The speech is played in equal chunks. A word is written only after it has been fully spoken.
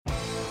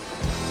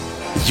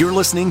You're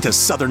listening to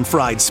Southern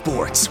Fried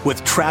Sports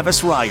with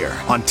Travis Reier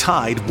on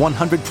Tide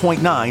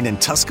 100.9 in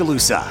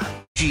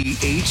Tuscaloosa.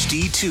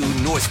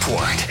 GHD2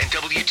 Northport and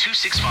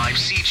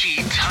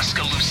W265CG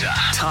Tuscaloosa.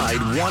 Tide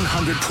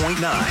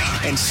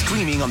 100.9 and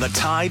streaming on the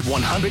Tide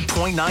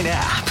 100.9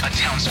 app. A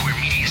Town Square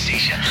Media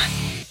station.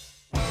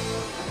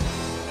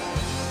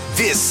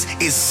 This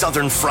is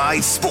Southern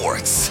Fried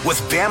Sports with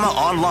Bama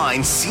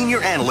Online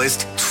senior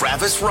analyst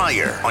Travis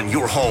Reier on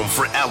your home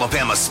for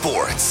Alabama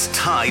sports.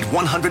 Tide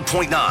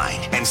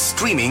 100.9 and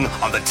streaming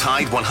on the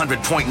Tide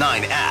 100.9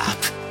 app.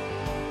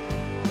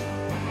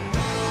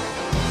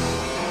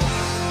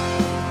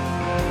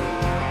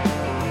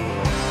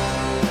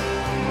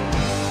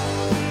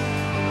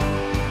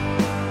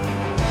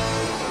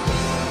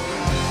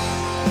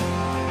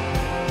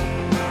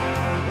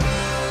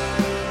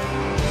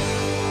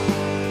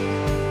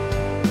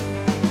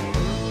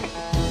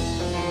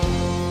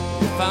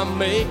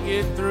 Make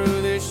it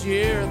through this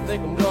year, I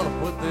think I'm gonna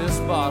put this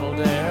bottle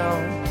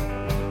down.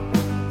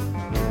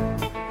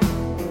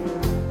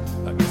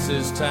 I guess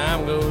as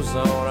time goes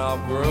on, I'll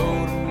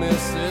grow to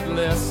miss it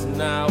less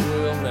than I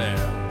will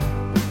now.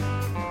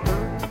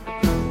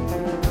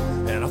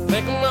 And I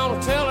think I'm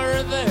gonna tell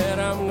her that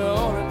I'm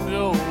gonna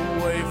go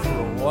away for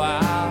a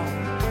while,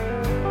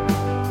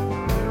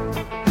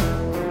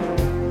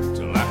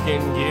 till I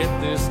can get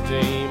this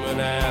demon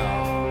out.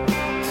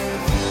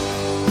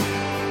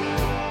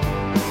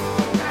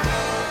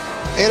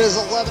 It is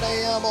 11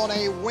 a.m. on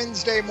a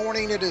Wednesday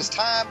morning. It is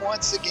time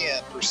once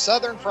again for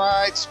Southern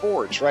Fried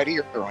Sports right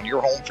here on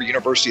your home for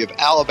University of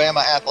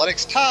Alabama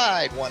Athletics,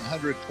 Tide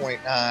 100.9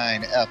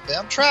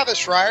 FM.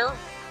 Travis Reier,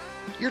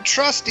 your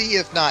trusty,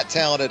 if not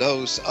talented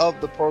host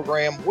of the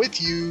program, with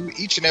you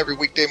each and every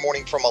weekday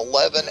morning from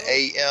 11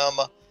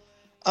 a.m.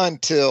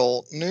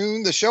 until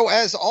noon. The show,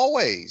 as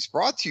always,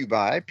 brought to you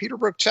by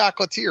Peterbrook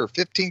Chocolatier,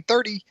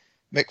 1530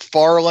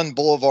 McFarland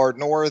Boulevard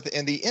North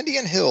in the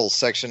Indian Hills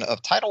section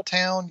of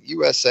Titletown,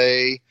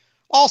 USA,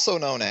 also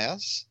known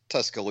as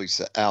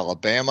Tuscaloosa,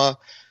 Alabama.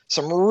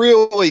 Some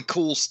really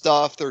cool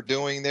stuff they're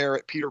doing there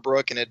at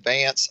Peterbrook in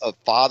advance of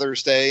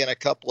Father's Day in a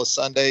couple of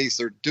Sundays.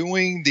 They're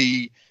doing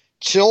the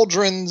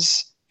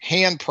children's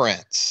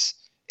handprints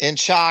in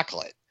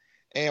chocolate.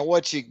 And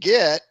what you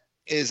get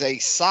is a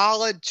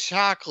solid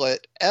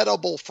chocolate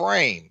edible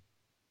frame.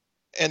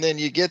 And then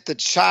you get the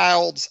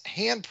child's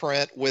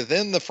handprint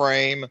within the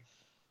frame.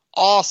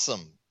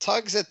 Awesome.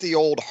 Tugs at the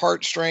old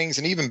heartstrings,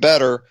 and even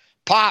better,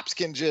 Pops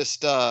can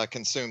just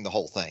consume the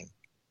whole thing.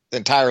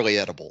 Entirely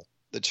edible.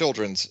 The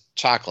children's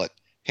chocolate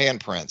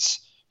handprints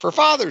for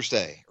Father's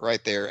Day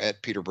right there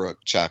at Peterbrook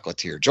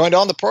Chocolatier. Joined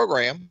on the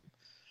program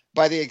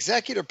by the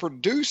executive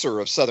producer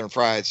of Southern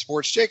Fried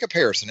Sports, Jacob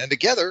Harrison. And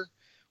together,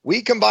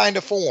 we combine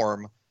to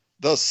form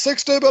the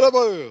 60-bit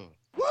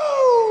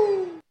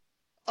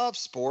of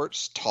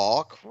Sports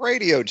Talk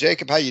Radio.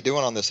 Jacob, how you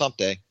doing on this hump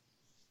day?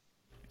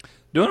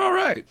 Doing all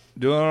right.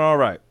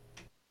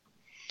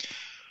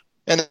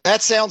 And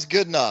that sounds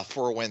good enough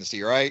for a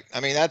Wednesday, right?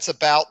 I mean, that's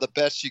about the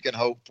best you can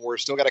hope for.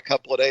 Still got a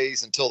couple of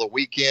days until the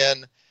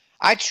weekend.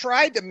 I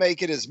tried to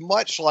make it as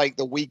much like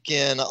the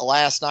weekend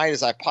last night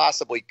as I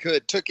possibly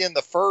could. Took in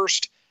the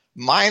first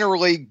minor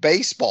league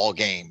baseball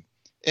game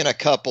in a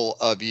couple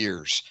of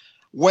years.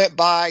 Went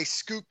by,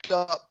 scooped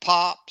up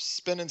Pops,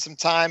 spending some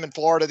time in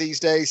Florida these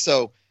days,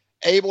 so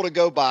able to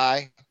go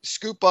by,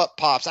 scoop up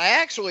Pops. I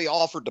actually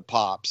offered to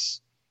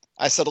Pops.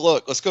 I said,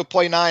 look, let's go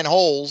play 9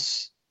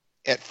 holes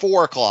at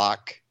 4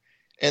 o'clock.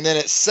 And then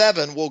at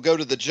 7, we'll go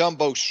to the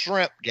Jumbo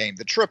Shrimp game,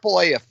 the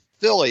AAA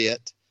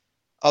affiliate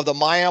of the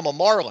Miami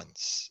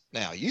Marlins.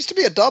 Now, it used to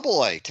be a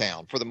AA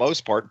town for the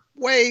most part,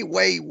 way,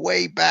 way,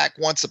 way back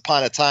once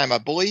upon a time. I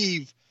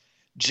believe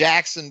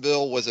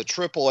Jacksonville was a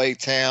AAA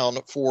town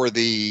for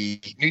the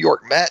New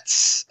York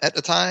Mets at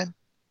the time.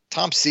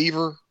 Tom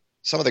Seaver,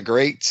 some of the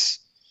greats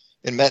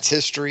in Mets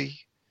history,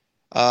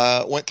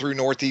 went through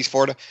Northeast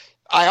Florida.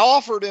 I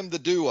offered him the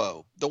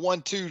duo, the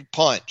 1-2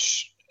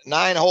 punch,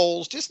 9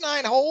 holes, just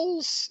 9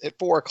 holes at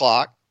 4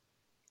 o'clock.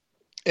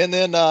 And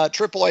then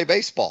AAA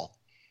baseball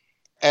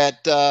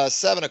at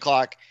 7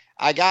 o'clock.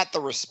 I got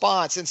the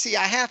response. And see,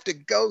 I have to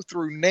go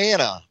through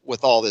Nana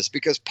with all this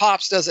because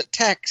Pops doesn't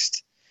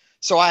text.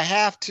 So I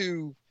have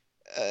to,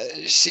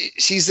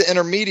 she's the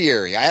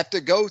intermediary. I have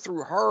to go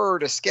through her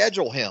to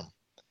schedule him.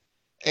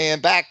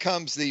 And back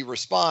comes the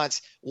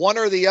response, one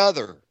or the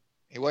other.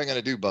 He wasn't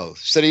going to do both.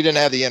 Said he didn't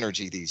have the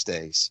energy these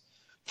days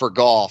for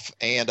golf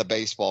and a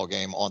baseball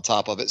game on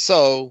top of it.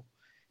 So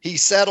he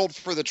settled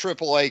for the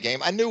AAA game.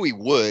 I knew he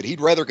would. He'd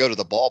rather go to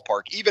the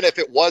ballpark, even if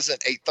it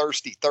wasn't a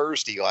thirsty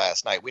Thursday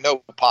last night. We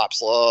know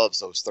Pops loves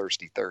those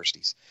thirsty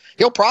Thursdays.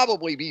 He'll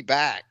probably be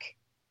back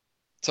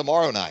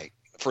tomorrow night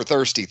for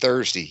Thirsty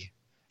Thursday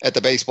at the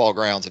baseball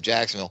grounds of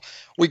Jacksonville.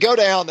 We go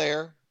down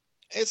there.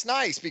 It's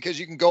nice because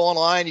you can go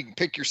online, you can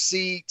pick your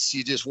seats,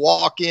 you just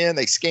walk in,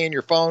 they scan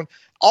your phone.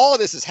 All of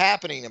this is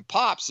happening, and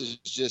Pops is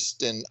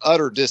just in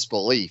utter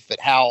disbelief at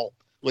how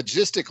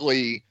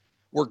logistically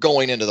we're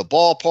going into the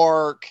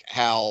ballpark,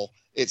 how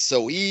it's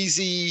so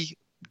easy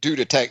due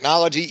to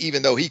technology,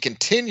 even though he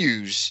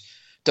continues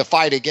to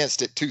fight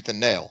against it tooth and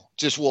nail.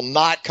 Just will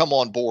not come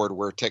on board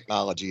where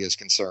technology is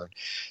concerned.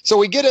 So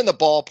we get in the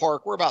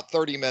ballpark. We're about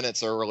 30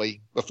 minutes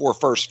early before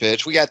first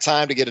pitch. We got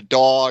time to get a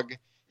dog,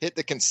 hit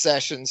the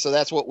concession. So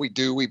that's what we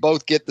do. We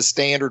both get the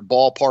standard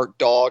ballpark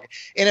dog.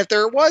 And if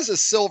there was a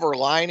silver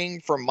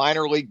lining from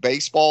minor league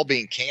baseball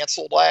being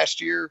canceled last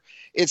year,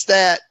 it's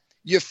that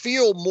you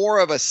feel more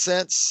of a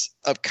sense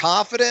of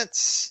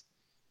confidence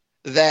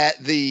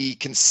that the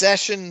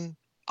concession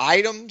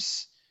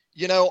items,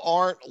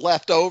 aren't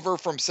left over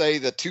from, say,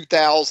 the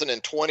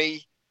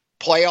 2020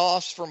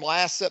 playoffs from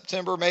last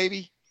September,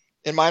 maybe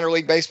in minor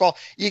league baseball.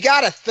 You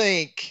got to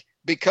think,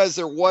 because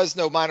there was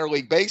no minor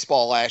league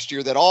baseball last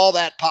year, that all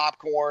that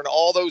popcorn,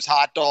 all those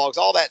hot dogs,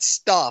 all that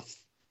stuff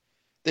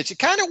that you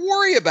kind of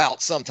worry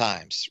about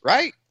sometimes,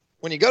 right?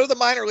 When you go to the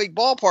minor league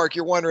ballpark,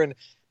 you're wondering,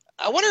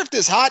 I wonder if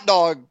this hot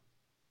dog,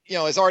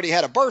 has already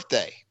had a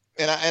birthday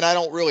and I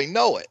don't really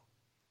know it.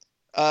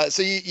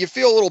 So you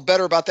feel a little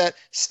better about that.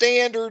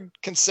 Standard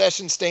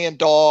concession stand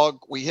dog.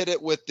 We hit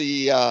it with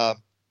the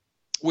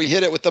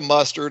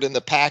mustard and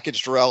the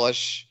packaged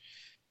relish,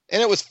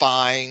 and it was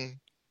fine.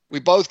 We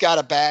both got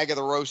a bag of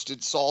the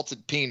roasted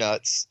salted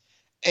peanuts,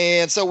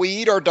 and so we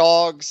eat our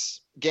dogs.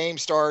 Game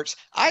starts.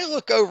 I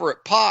look over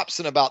at Pops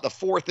in about the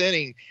fourth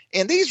inning,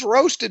 and these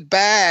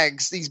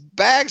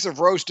bags of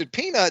roasted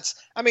peanuts,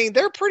 I mean,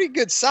 they're pretty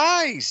good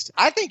sized.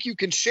 I think you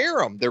can share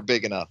them. They're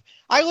big enough.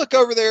 I look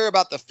over there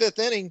about the fifth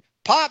inning.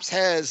 Pops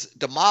has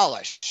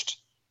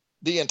demolished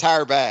the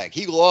entire bag.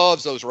 He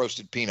loves those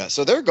roasted peanuts.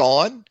 So they're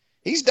gone.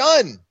 He's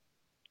done.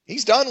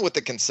 He's done with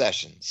the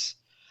concessions.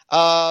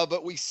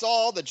 But we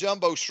saw the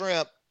jumbo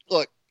shrimp.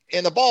 Look,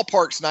 and the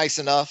ballpark's nice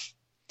enough.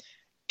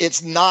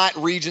 It's not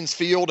Regions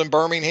Field in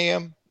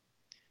Birmingham.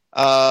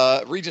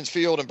 Regions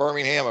Field in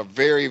Birmingham, a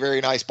very, very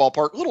nice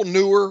ballpark. A little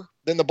newer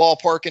than the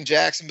ballpark in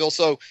Jacksonville.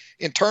 So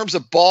in terms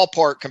of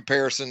ballpark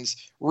comparisons,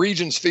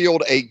 Regions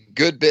Field a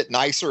good bit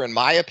nicer in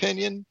my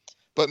opinion.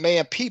 But,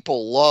 man,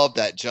 people love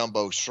that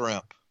jumbo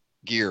shrimp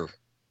gear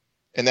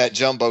and that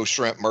jumbo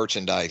shrimp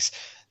merchandise.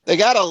 They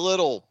got a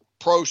little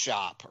pro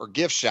shop or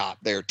gift shop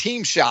there,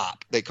 team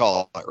shop, they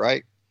call it,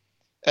 right,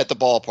 at the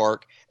ballpark.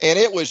 And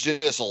it was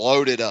just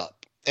loaded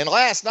up. And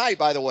last night,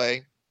 by the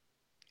way,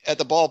 at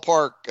the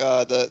ballpark,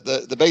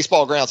 the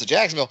baseball grounds of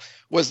Jacksonville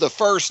was the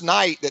first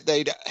night that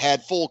they'd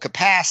had full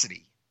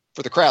capacity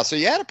for the crowd. So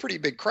you had a pretty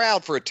big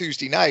crowd for a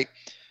Tuesday night.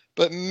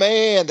 But,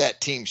 man,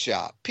 that team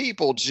shop,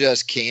 people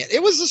just can't.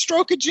 It was a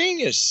stroke of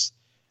genius.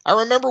 I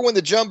remember when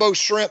the jumbo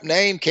shrimp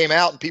name came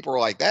out and people were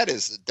like, that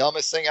is the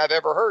dumbest thing I've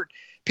ever heard.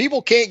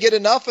 People can't get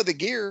enough of the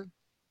gear.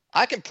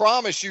 I can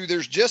promise you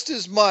there's just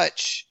as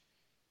much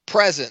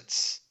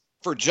presence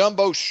for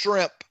jumbo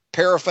shrimp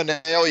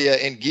paraphernalia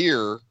and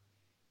gear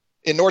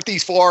in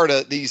Northeast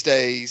Florida these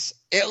days,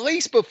 at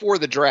least before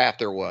the draft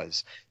there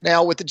was.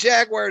 Now, with the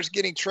Jaguars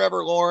getting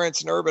Trevor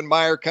Lawrence and Urban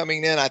Meyer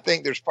coming in, I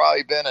think there's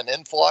probably been an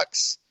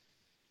influx,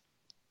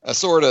 a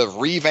sort of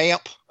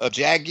revamp of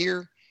Jag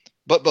gear.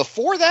 But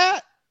before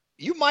that,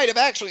 you might have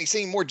actually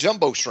seen more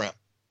jumbo shrimp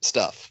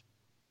stuff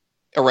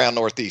around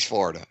Northeast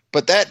Florida.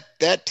 But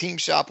that team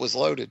shop was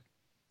loaded.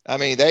 I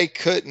mean, they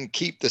couldn't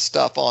keep the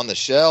stuff on the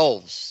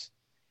shelves.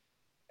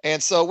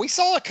 And so we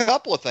saw a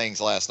couple of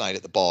things last night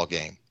at the ball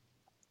game.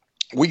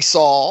 We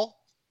saw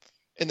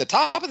in the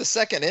top of the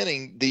second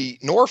inning, the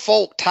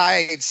Norfolk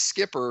Tides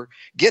skipper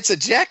gets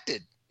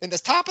ejected in the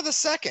top of the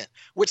second,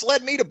 which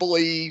led me to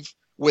believe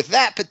with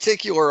that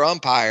particular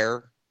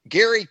umpire,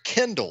 Gary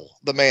Kendall,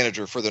 the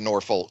manager for the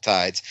Norfolk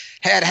Tides,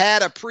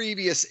 had a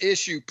previous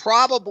issue,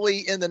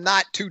 probably in the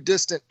not too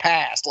distant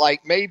past,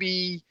 like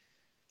maybe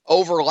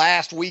over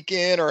last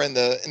weekend or in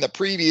the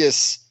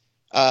previous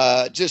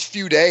just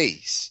few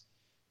days.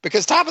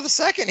 Because top of the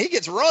second, he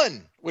gets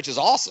run, which is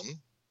awesome.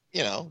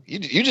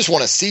 You just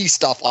want to see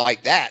stuff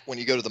like that when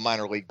you go to the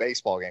minor league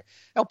baseball game.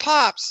 Now,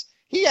 Pops,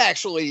 he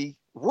actually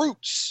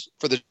roots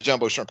for the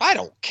jumbo shrimp. I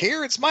don't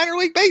care. It's minor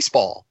league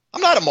baseball.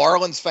 I'm not a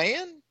Marlins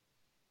fan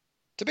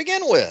to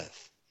begin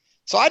with.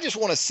 So I just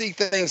want to see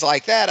things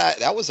like that.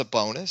 That was a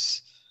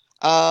bonus.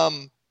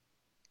 And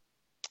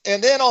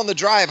then on the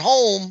drive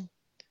home,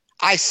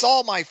 I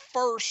saw my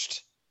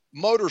first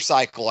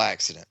motorcycle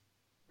accident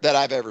that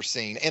I've ever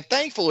seen. And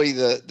thankfully,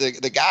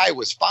 the guy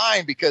was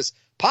fine because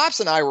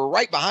Pops and I were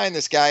right behind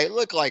this guy. It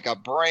looked like a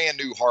brand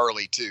new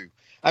Harley, too.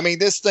 I mean,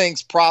 this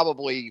thing's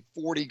probably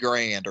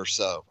 $40,000 or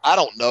so. I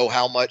don't know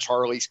how much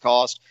Harleys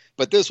cost,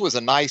 but this was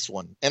a nice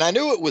one. And I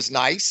knew it was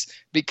nice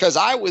because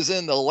I was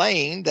in the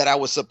lane that I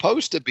was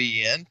supposed to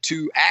be in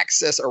to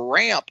access a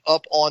ramp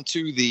up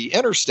onto the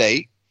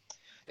interstate.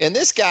 And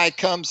this guy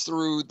comes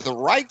through the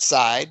right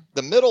side,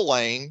 the middle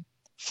lane,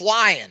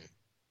 flying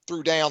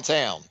through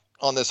downtown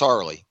on this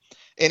Harley.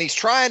 And he's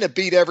trying to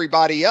beat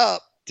everybody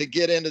up to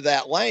get into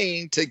that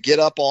lane to get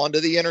up onto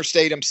the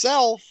interstate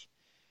himself.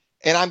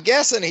 And I'm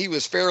guessing he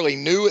was fairly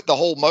new at the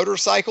whole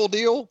motorcycle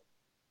deal.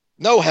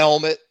 No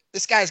helmet.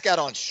 This guy's got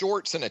on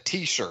shorts and a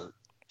T-shirt,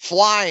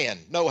 flying,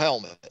 no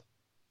helmet.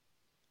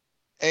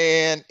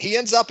 And he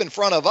ends up in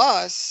front of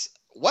us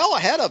well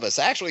ahead of us,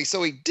 actually.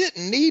 So he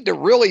didn't need to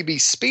really be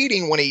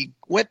speeding when he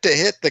went to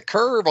hit the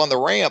curve on the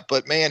ramp.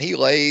 But, man, he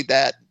laid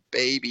that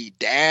baby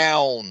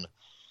down.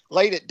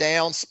 Laid it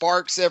down,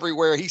 sparks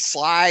everywhere. He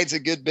slides a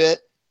good bit.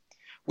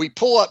 We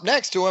pull up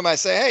next to him. I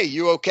say, hey,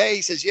 you okay?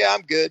 He says, yeah,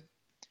 I'm good.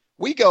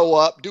 We go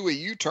up, do a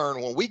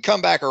U-turn. When we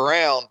come back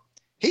around,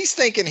 he's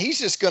thinking he's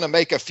just going to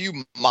make a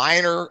few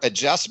minor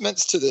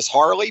adjustments to this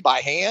Harley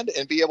by hand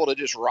and be able to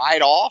just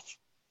ride off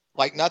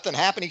like nothing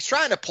happened. He's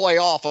trying to play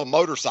off a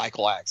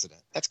motorcycle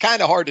accident. That's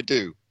kind of hard to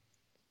do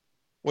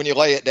when you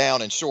lay it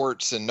down in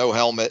shorts and no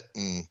helmet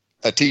and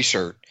a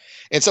T-shirt.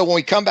 And so when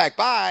we come back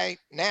by,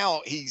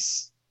 now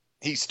he's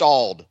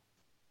stalled.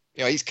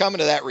 You know, he's coming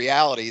to that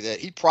reality that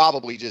he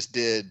probably just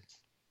did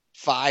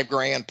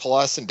 $5,000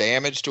 plus in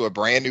damage to a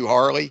brand new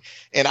Harley.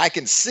 And I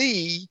can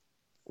see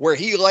where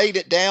he laid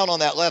it down on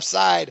that left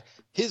side,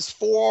 his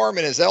forearm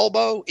and his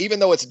elbow, even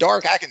though it's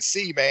dark, I can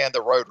see, man,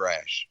 the road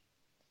rash.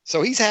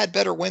 So he's had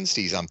better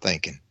Wednesdays, I'm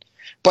thinking.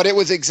 But it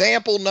was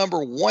example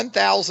number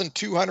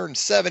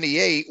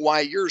 1,278 why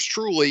yours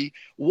truly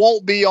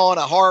won't be on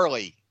a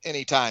Harley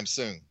anytime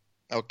soon.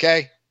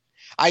 Okay?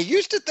 I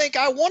used to think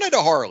I wanted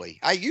a Harley.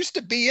 I used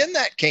to be in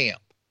that camp.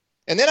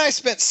 And then I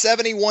spent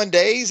 71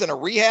 days in a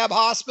rehab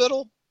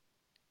hospital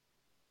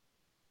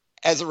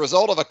as a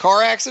result of a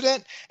car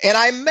accident. And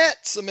I met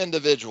some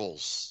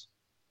individuals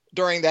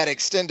during that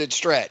extended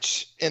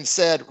stretch in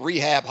said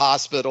rehab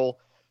hospital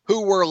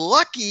who were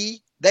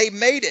lucky they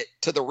made it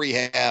to the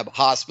rehab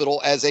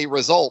hospital as a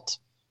result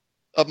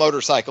of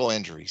motorcycle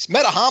injuries.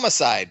 Met a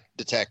homicide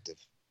detective.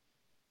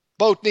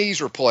 Both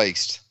knees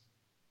replaced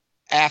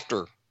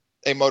after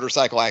a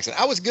motorcycle accident.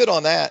 I was good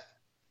on that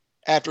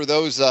after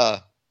those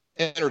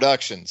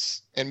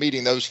introductions and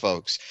meeting those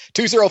folks.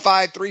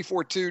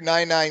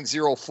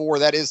 205-342-9904.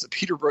 That is the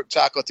Peterbrook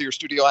Chocolatier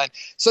studio line.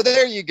 So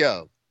there you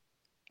go.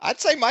 I'd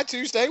say my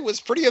Tuesday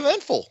was pretty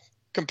eventful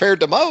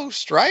compared to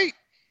most, right?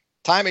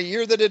 Time of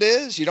year that it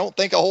is. You don't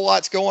think a whole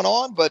lot's going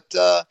on, but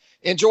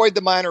enjoyed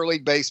the minor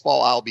league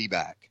baseball. I'll be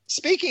back.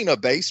 Speaking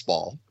of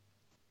baseball,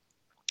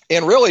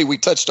 and really we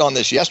touched on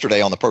this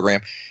yesterday on the program,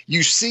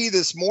 you see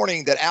this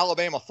morning that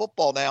Alabama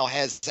football now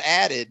has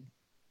added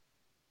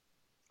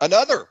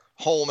another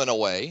home and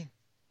away,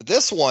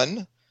 this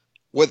one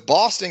with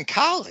Boston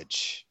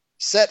College,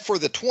 set for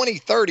the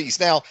 2030s.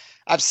 Now,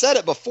 I've said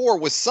it before,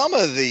 with some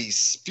of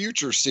these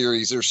future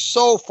series, they're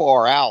so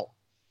far out,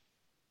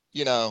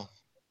 you know,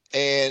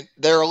 and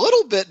they're a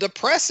little bit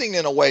depressing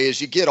in a way. As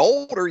you get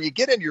older, you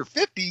get into your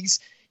 50s,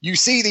 you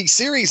see these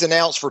series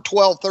announced for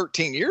 12,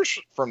 13 years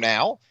from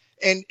now.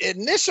 And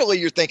initially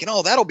you're thinking,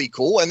 oh, that'll be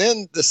cool. And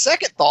then the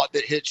second thought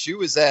that hits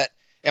you is that,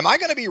 am I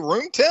going to be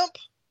room temp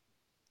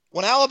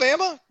when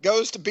Alabama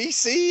goes to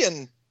BC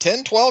in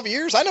 10, 12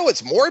 years? I know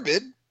it's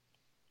morbid,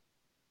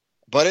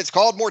 but it's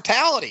called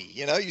mortality.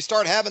 You know, you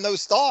start having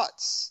those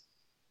thoughts.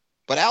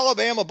 But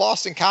Alabama,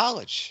 Boston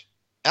College,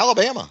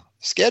 Alabama,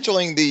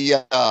 scheduling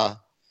the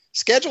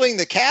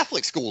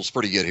Catholic schools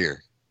pretty good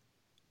here.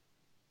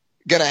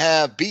 Going to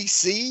have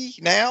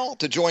BC now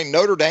to join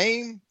Notre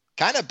Dame,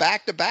 kind of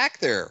back to back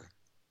there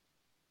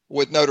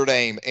with Notre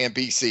Dame and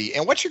BC.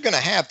 And what you're going to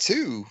have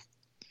too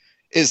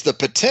is the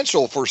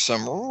potential for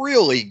some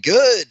really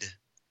good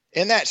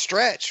in that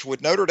stretch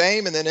with Notre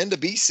Dame and then into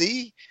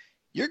BC.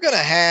 You're going to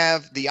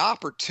have the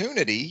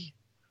opportunity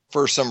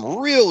for some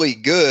really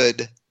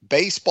good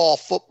baseball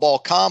football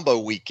combo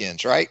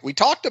weekends, right? We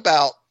talked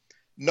about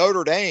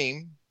Notre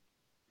Dame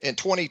in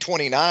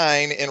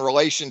 2029 in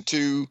relation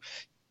to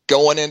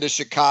going into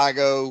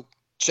Chicago,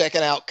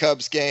 checking out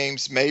Cubs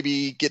games,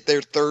 maybe get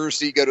there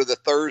Thursday, go to the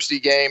Thursday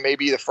game,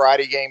 maybe the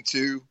Friday game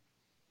too.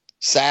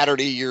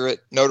 Saturday, you're at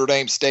Notre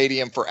Dame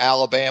Stadium for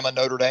Alabama,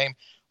 Notre Dame.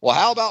 Well,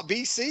 how about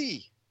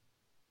BC?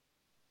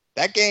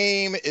 That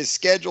game is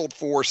scheduled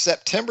for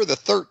September the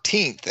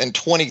 13th in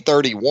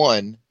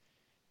 2031.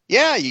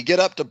 Yeah, you get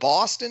up to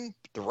Boston.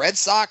 The Red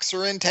Sox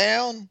are in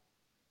town.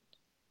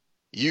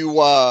 You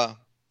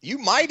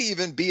might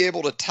even be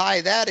able to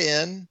tie that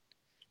in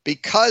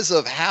because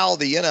of how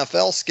the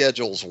NFL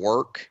schedules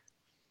work.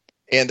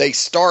 And they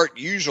start,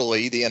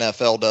 usually the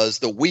NFL does,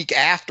 the week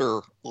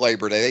after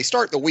Labor Day. They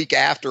start the week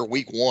after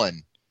week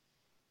one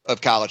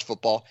of college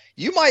football.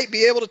 You might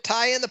be able to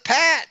tie in the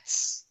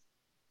Pats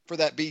for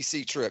that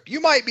BC trip.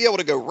 You might be able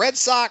to go Red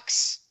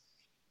Sox,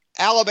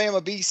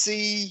 Alabama,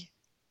 BC,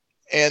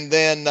 and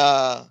then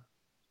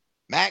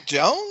Mac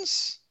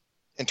Jones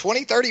in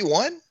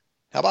 2031.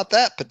 How about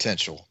that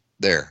potential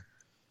there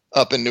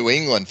up in New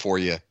England for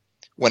you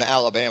when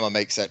Alabama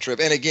makes that trip?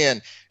 And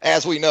again,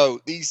 as we know,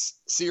 these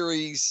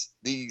series,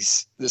 the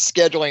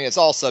scheduling, it's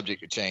all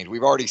subject to change.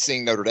 We've already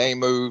seen Notre Dame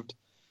moved.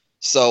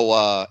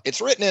 So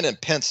it's written in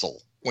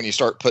pencil when you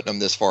start putting them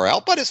this far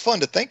out, but it's fun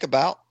to think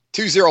about.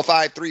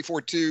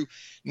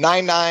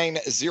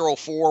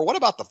 205-342-9904. What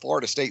about the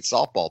Florida State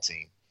softball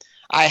team?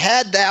 I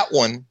had that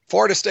one,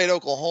 Florida State,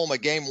 Oklahoma,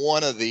 game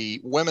one of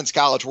the Women's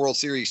College World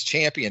Series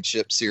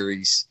Championship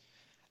Series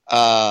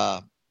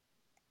last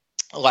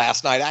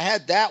night. I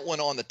had that one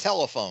on the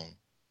telephone,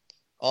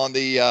 on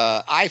the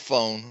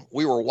iPhone.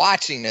 We were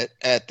watching it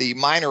at the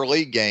minor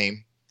league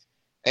game,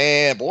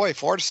 And boy,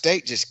 Florida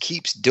State just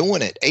keeps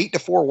doing it.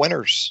 8-4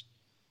 winners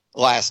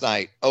last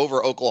night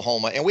over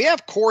Oklahoma. And we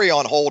have Corey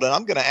on hold, and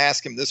I'm going to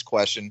ask him this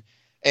question.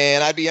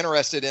 And I'd be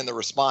interested in the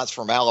response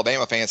from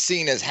Alabama fans,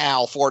 seeing as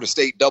how Florida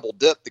State double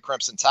dipped the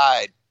Crimson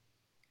Tide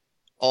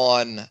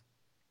on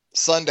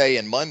Sunday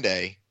and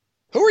Monday.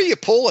 Who are you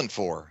pulling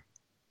for?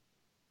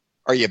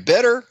 Are you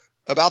bitter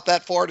about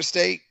that Florida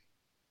State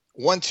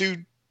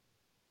 1-2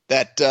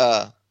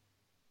 that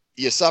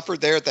you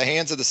suffered there at the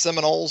hands of the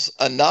Seminoles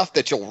enough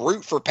that you'll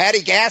root for Patty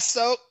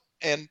Gasso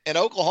and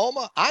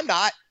Oklahoma? I'm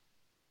not.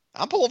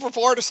 I'm pulling for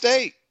Florida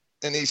State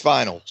in these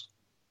finals.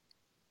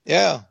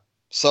 Yeah.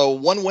 So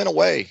 1 win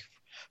away.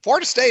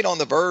 Florida State on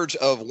the verge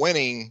of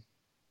winning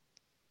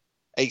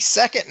a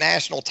second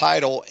national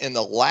title in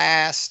the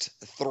last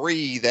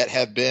 3 that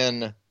have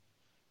been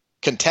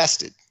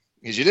contested,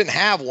 because you didn't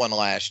have one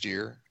last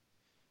year.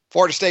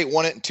 Florida State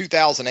won it in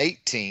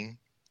 2018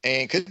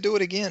 and could do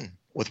it again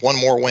with 1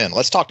 more win.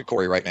 Let's talk to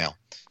Corey right now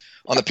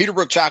on the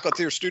Peterbrook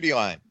Chocolatier studio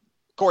line.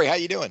 Corey, how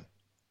you doing?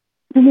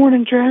 Good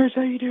morning, Travis.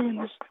 How you doing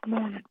this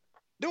morning?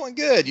 Doing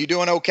good. You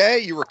doing okay?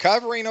 You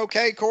recovering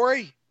okay,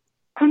 Corey?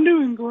 I'm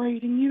doing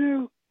great.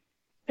 And,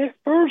 at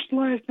first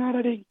last night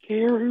I didn't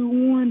care who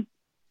won.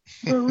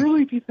 But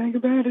really, if you think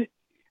about it,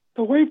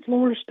 the way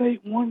Florida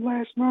State won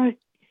last night,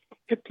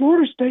 if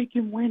Florida State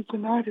can win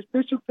tonight,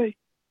 especially if they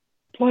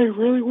play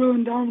really well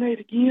and dominate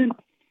again,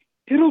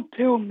 it'll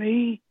tell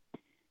me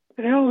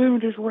that Alabama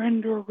just ran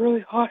into a really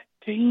hot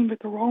team at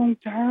the wrong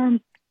time,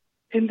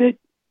 and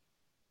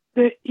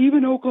that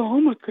even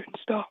Oklahoma couldn't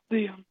stop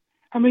them.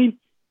 I mean,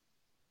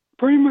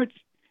 pretty much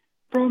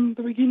from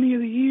the beginning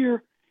of the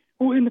year,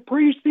 well, in the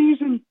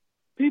preseason,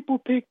 people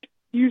picked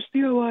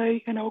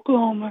UCLA and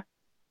Oklahoma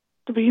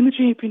to be in the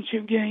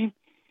championship game,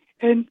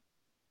 and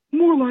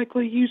more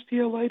likely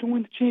UCLA to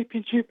win the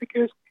championship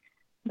because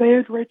they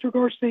had Rachel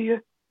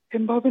Garcia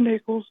and Bubba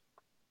Nichols.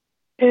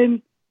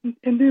 And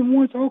then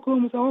once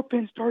Oklahoma's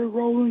offense started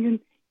rolling and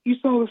you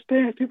saw the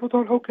stats, people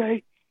thought,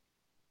 okay,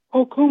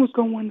 Oklahoma's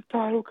going to win the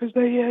title because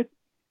they had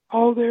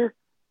all their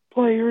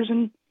players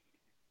and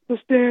the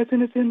stats,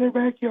 and it's in their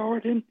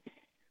backyard. And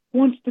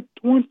once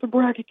the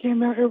bracket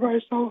came out,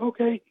 everybody saw,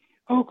 okay,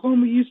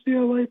 Oklahoma,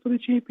 UCLA for the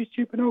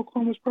championship, and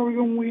Oklahoma's probably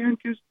going to win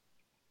because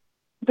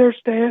their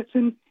stats.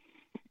 And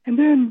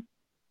then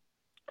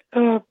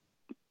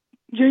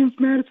James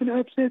Madison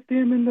upset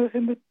them in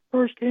the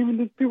first game, and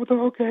then people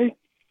thought, okay,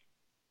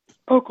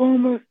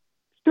 Oklahoma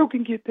still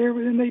can get there,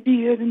 but then they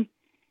did. And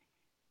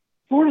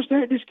Florida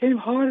State just came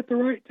hot at the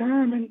right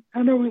time, and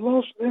I know we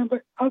lost to them,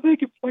 but I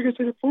think, like I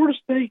said, if Florida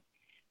State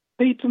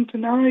beats them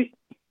tonight,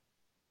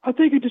 I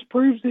think it just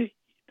proves that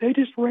they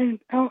just ran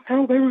out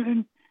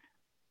Alabama.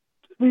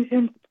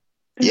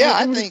 Yeah,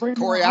 I think,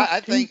 Corey,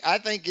 I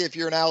think if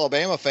you're an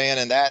Alabama fan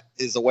and that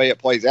is the way it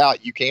plays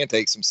out, you can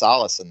take some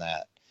solace in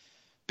that,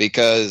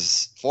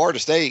 because Florida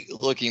State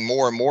looking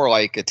more and more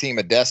like a team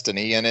of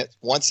destiny, and it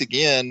once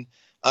again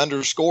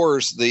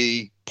underscores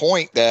the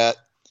point that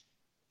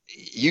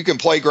you can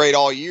play great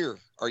all year,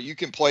 or you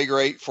can play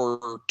great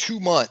for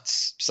 2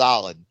 months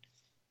solid,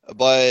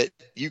 but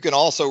you can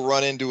also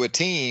run into a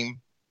team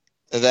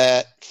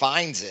that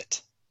finds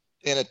it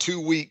in a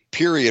 2-week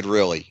period,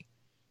 really.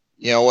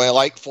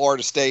 Like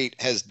Florida State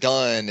has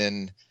done,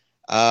 and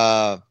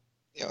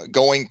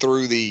going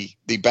through the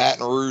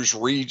Baton Rouge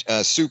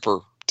Super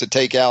to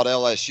take out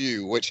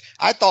LSU, which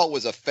I thought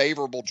was a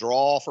favorable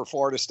draw for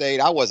Florida State.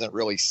 I wasn't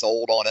really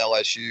sold on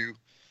LSU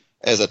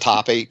as a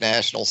top 8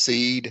 national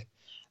seed,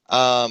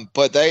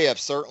 but they have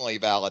certainly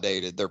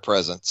validated their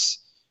presence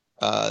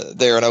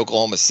there in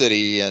Oklahoma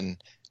City,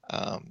 and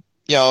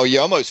you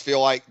almost feel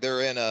like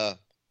they're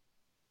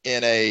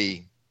in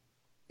a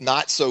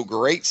not so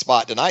great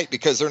spot tonight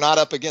because they're not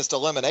up against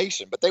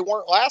elimination, but they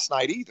weren't last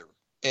night either,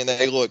 and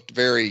they looked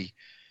very,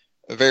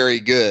 very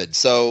good.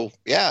 So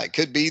yeah, it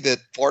could be that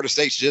Florida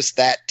State's just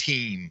that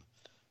team,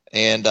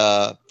 and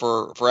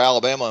for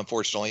Alabama,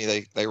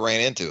 unfortunately, they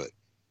ran into it.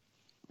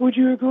 Would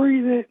you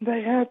agree that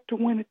they have to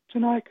win it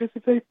tonight? Because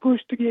if they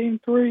push to Game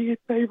 3, it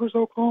favors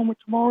Oklahoma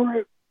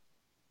tomorrow.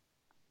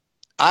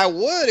 I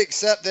would,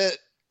 except that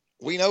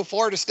we know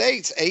Florida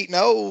State's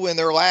 8-0 in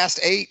their last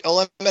 8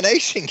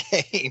 elimination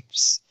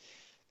games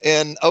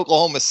in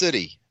Oklahoma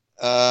City.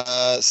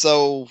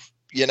 So,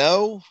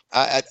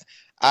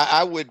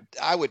 I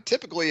would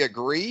typically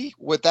agree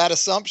with that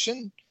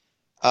assumption.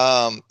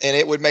 And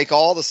it would make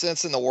all the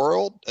sense in the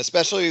world,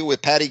 especially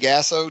with Patty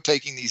Gasso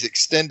taking these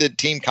extended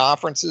team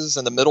conferences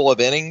in the middle of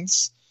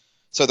innings.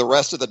 So the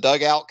rest of the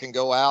dugout can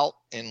go out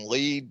and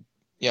lead,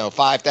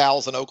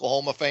 5,000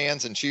 Oklahoma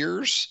fans and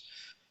cheers.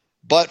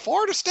 But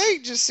Florida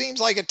State just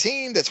seems like a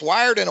team that's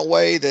wired in a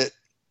way that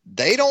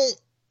they don't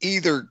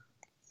either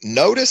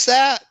notice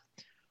that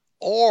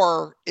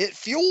or it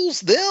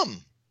fuels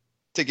them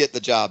to get the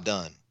job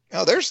done.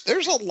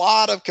 There's a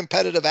lot of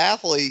competitive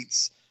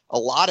athletes, a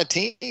lot of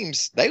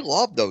teams, they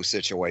love those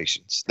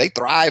situations. They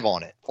thrive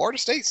on it. Florida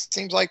State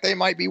seems like they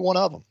might be one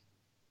of them.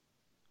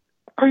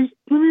 Let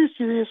me ask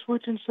you this,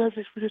 switching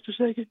subjects for just a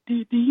second.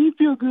 Do you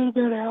feel good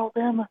about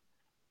Alabama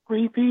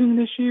repeating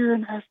this year?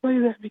 And I say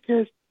that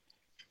because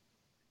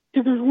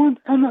if there's one,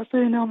 I'm not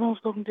saying Alabama's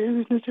going to do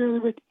this necessarily,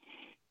 but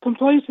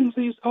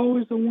complacency is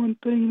always the one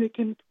thing that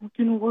can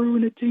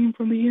ruin a team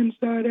from the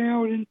inside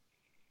out. And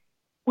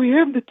we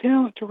have the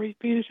talent to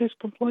repeat. It's just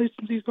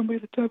complacency is going to be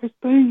the toughest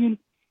thing. And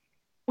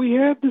we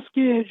have the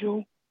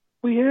schedule.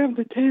 We have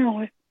the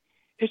talent.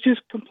 It's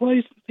just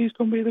complacency is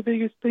going to be the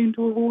biggest thing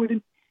to avoid.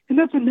 And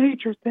that's a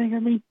nature thing. I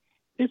mean,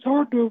 it's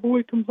hard to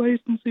avoid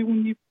complacency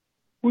when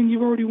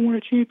you've already won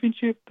a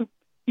championship the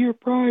year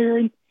prior.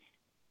 And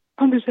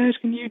I'm just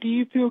asking you, do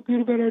you feel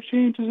good about our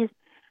chances of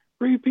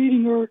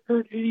repeating, or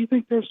do you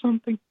think there's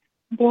something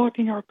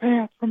blocking our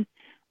path from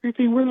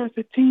repeating, whether it's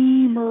a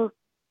team or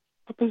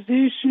a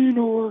position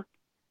or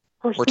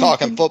we're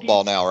talking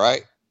football now,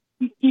 right?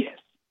 Yes.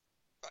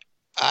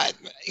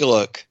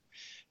 Look,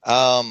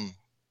 a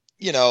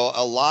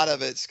lot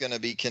of it's going to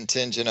be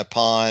contingent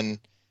upon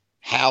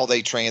how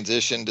they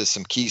transition to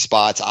some key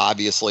spots,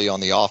 obviously,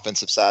 on the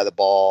offensive side of the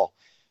ball.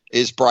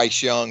 Is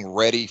Bryce Young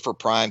ready for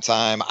prime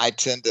time? I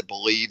tend to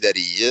believe that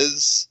he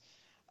is.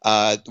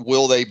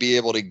 Will they be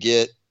able to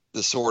get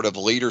the sort of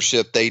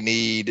leadership they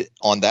need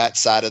on that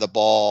side of the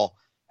ball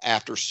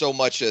after so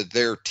much of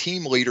their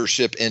team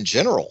leadership in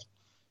general?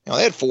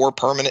 They had 4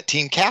 permanent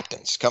team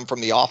captains come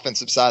from the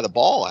offensive side of the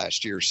ball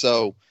last year.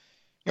 So,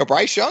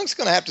 Bryce Young's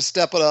going to have to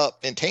step it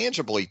up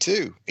intangibly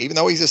too. Even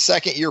though he's a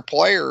second-year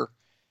player,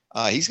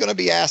 he's going to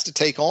be asked to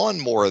take on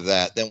more of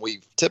that than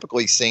we've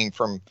typically seen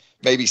from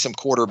maybe some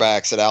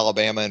quarterbacks at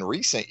Alabama in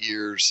recent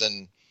years.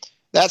 And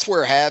that's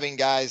where having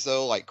guys,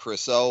 though, like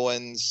Chris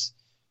Owens,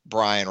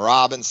 Brian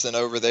Robinson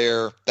over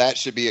there, that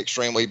should be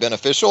extremely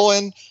beneficial.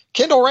 And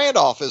Kendall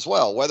Randolph as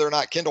well, whether or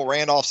not Kendall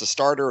Randolph's a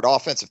starter at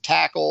offensive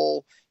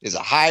tackle, is a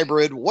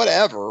hybrid,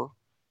 whatever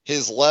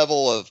his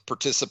level of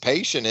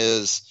participation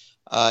is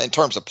in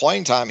terms of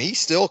playing time, he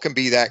still can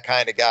be that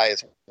kind of guy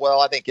as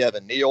well. I think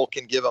Evan Neal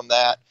can give him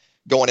that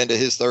going into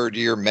his third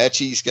year.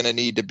 Mechie's going to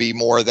need to be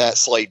more of that.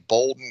 Slade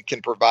Bolden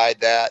can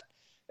provide that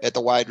at the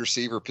wide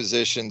receiver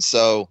position.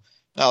 So,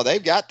 no,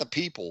 they've got the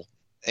people.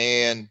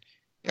 And,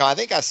 I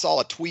think I saw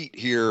a tweet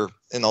here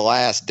in the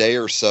last day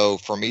or so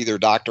from either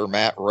Dr.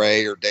 Matt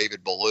Ray or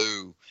David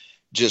Ballou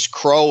just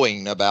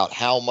crowing about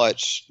how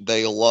much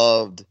they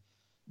loved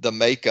the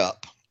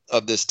makeup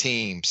of this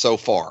team so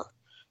far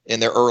in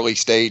their early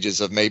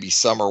stages of maybe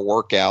summer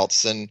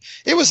workouts. And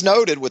it was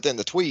noted within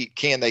the tweet,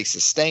 can they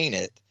sustain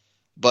it?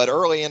 But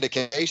early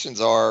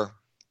indications are,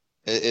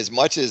 as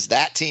much as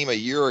that team a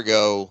year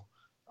ago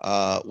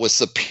was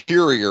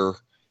superior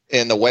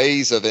in the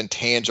ways of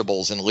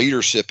intangibles and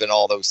leadership and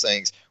all those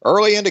things,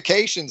 early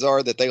indications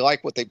are that they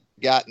like what they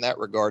got in that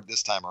regard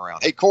this time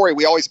around. Hey, Corey,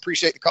 we always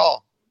appreciate the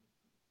call.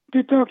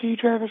 Good talking to you,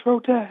 Travis. Roll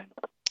Tide.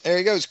 There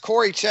he goes.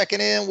 Corey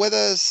checking in with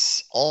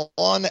us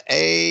on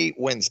a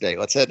Wednesday.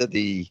 Let's head to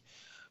the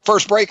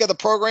first break of the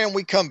program.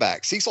 We come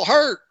back. Cecil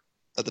Hurt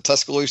of the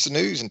Tuscaloosa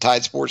News and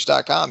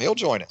TideSports.com. He'll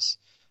join us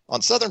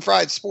on Southern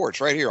Fried Sports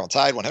right here on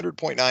Tide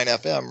 100.9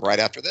 FM right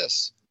after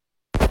this.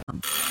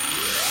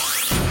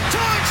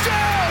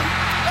 Touchdown!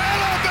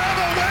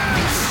 Alabama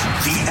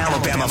wins! The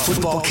Alabama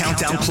football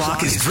countdown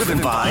clock is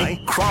driven by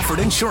Crawford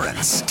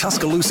Insurance,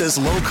 Tuscaloosa's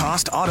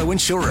low-cost auto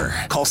insurer.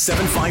 Call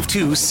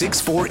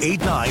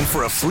 752-6489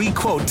 for a free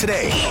quote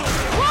today.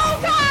 Roll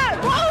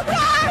Tide! Roll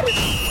Tide!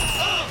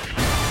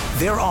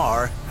 There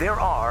are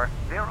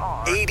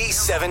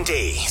 87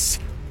 days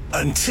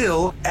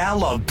until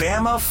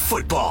Alabama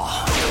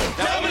football.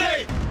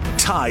 Dominate!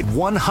 Tide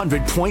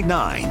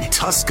 100.9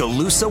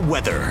 Tuscaloosa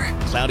weather.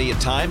 Cloudy at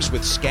times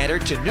with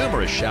scattered to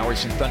numerous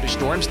showers and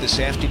thunderstorms this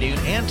afternoon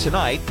and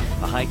tonight.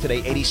 The high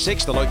today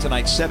 86, the low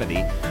tonight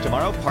 70.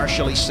 Tomorrow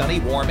partially sunny,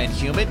 warm and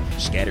humid.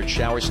 Scattered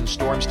showers and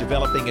storms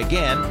developing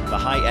again. The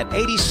high at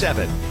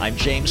 87. I'm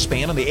James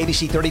Spann on the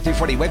ABC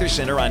 3340 Weather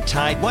Center on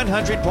Tide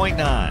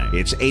 100.9.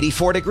 It's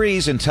 84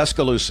 degrees in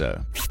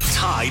Tuscaloosa.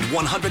 Tide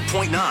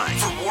 100.9.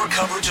 For more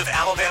coverage of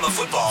Alabama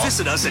football,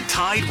 visit us at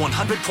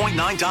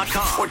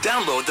Tide100.9.com or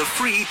download the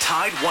free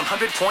Tide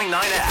 100.9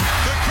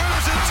 app. The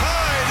Crimson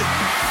Tide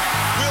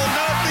will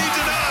not be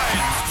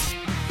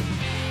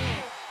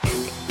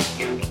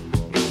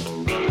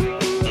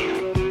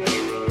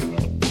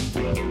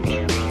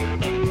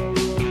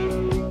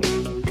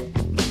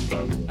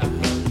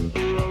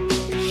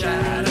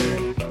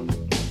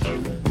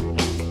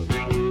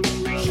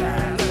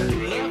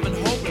Shattered. Love and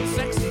hope and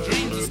sexy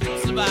dreams are still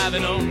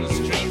surviving on the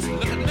streets.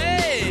 Look at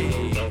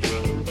me.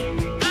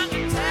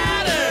 I'm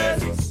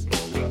tattered.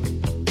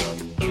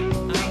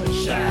 I'm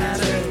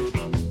shattered.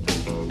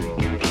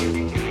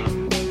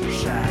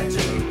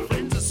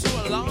 Friends are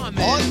so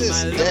alarming. On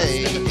this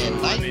day in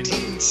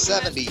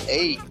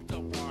 1978,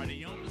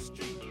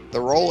 the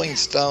Rolling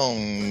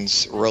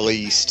Stones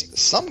released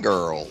Some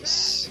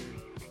Girls.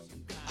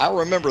 I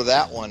remember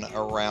that one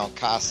around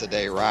Casa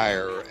de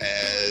Ryer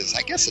as,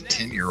 I guess, a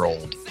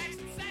 10-year-old.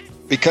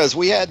 Because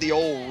we had the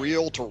old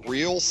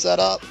reel-to-reel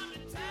setup.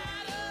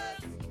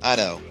 I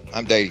know,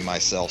 I'm dating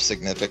myself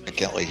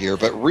significantly here,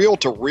 but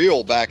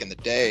reel-to-reel back in the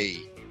day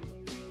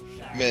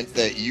meant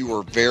that you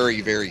were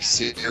very, very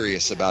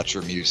serious about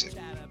your music.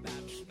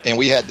 And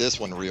we had this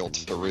one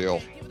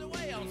reel-to-reel.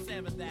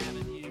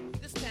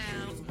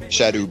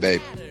 Shadow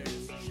Babe.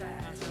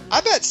 I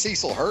bet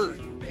Cecil Hurt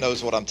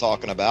knows what I'm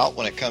talking about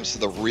when it comes to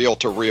the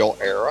reel-to-reel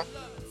era.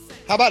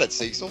 How about it,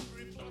 Cecil?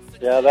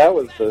 Yeah, that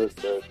was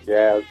the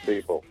jazz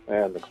people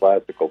and the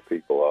classical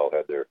people all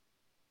had their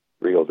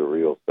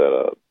reel-to-reel set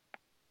up.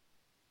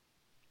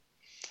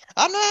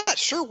 I'm not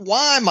sure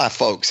why my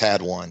folks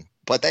had one,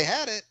 but they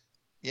had it,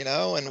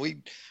 and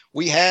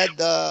we had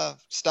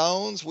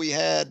Stones, we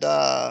had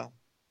Bob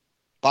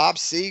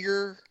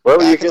Seger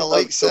back in the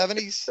late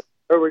 70s.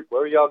 Where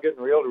were y'all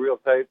getting reel-to-reel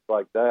tapes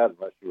like that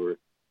unless you were...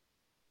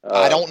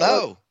 I don't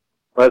know.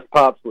 Unless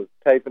Pops was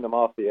taping them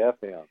off the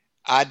FM.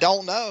 I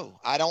don't know.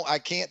 I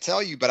can't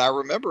tell you, but I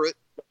remember it.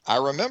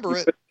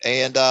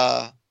 And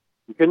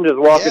you couldn't just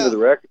walk into the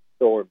record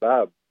store and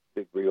buy a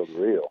big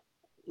reel-to-reel.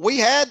 We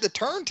had the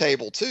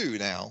turntable too.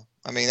 Now,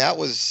 I mean, that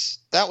was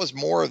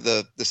more of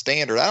the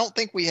standard. I don't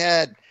think we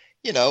had,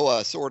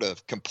 a sort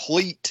of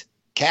complete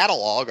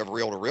catalog of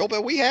reel-to-reel,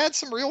 but we had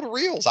some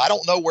reel-to-reels. I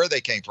don't know where they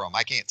came from.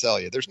 I can't tell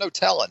you. There's no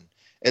telling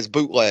as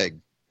bootleg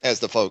as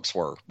the folks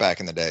were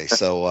back in the day.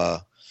 So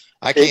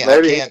I can't.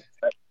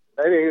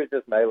 Maybe he was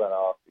just mailing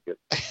off to get.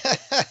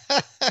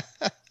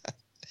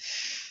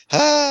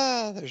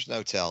 There's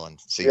no telling,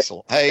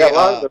 Cecil. Yeah. Hey, a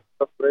lot of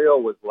the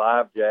reel was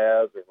live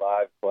jazz or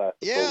live classical.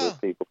 Yeah.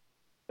 People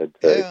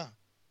yeah.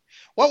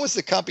 What was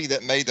the company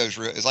that made those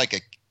reels? It's like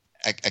a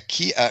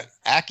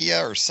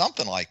Akia or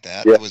something like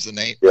that. Yeah. That was the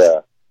name.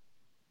 Yeah.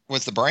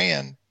 Was the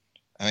brand?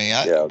 I mean,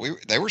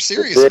 they were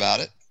serious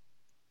about it.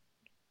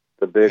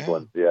 The big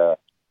ones, yeah.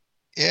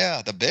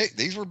 Yeah,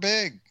 these were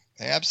big.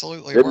 They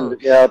absolutely were.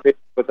 Yeah, but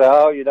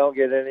you don't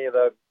get any of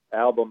the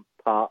album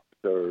pops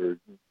or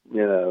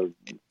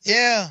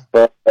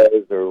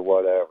buffets or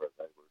whatever.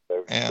 They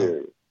were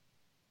serious.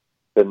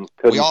 Couldn't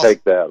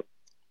take that.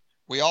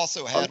 We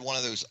also had one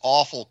of those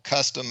awful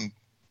custom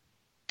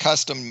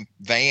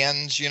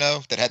vans,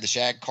 that had the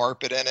shag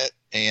carpet in it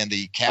and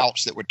the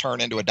couch that would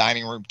turn into a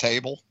dining room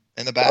table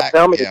in the back.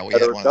 We had one of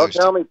those. Don't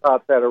tell me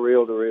Pops had a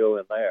reel-to-reel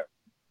in there.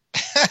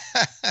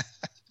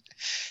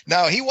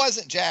 No, he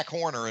wasn't Jack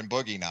Horner in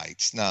Boogie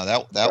Nights. No,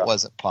 that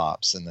wasn't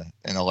Pops in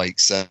the late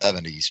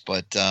 70s.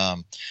 But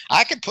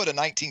I could put a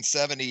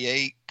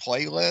 1978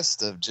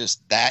 playlist of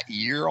just that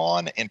year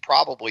on and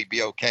probably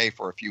be okay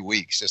for a few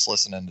weeks just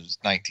listening to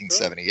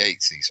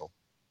 1978, Cecil.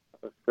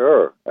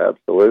 Sure,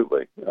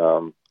 absolutely.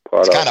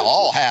 It's kind of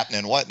all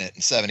happening, wasn't it,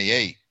 in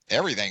 78?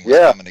 Everything was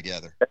coming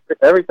together.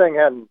 Everything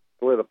hadn't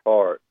split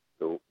apart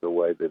the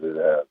way that it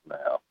has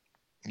now.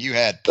 You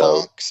had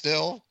punk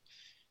still.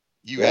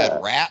 You had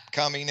rap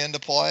coming into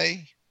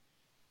play.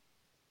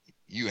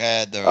 You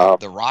had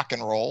the rock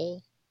and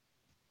roll.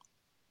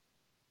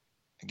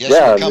 I guess you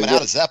were coming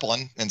out of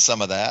Zeppelin and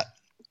some of that.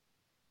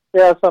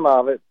 Yeah, some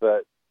of it,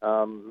 but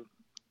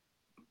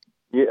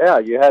you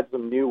had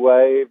some new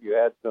wave. You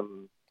had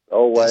some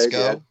old wave.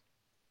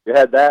 You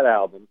had that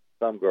album,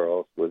 Some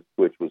Girls,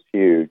 which was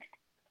huge,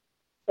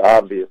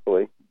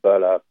 obviously.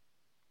 But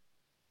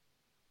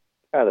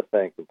kind of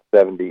think of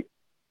 78.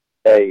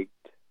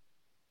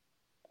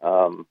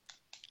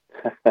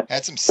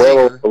 Had some Seger.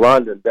 Werewolves of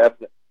London,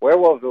 definitely.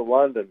 Werewolves of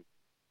London.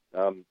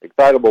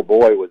 Excitable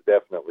Boy was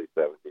definitely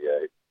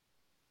 78.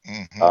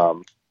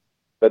 Mm-hmm.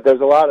 But there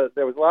was a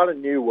lot of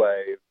new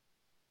wave.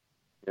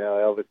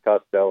 Elvis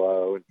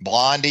Costello,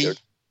 Blondie,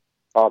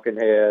 Talking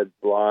Heads,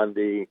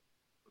 Blondie,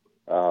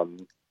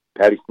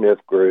 Patti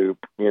Smith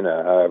Group.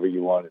 However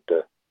you wanted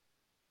to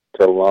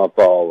lump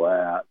all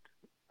that.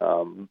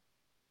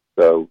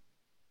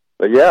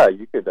 But yeah,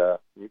 you could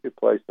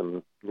play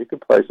some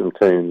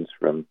tunes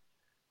from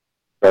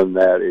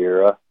that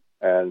era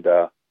and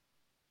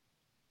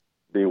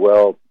be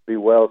well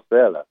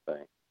said, I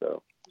think.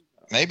 So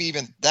maybe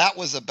even that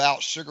was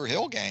about Sugar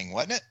Hill Gang,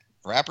 wasn't it?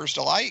 Rapper's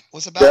Delight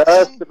was about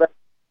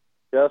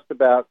just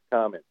about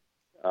coming.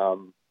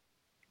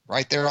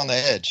 Right there on the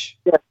edge.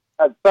 Yeah,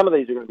 some of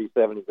these are going to be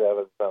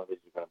 77, some of these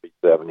are going to be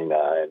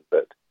 79,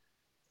 but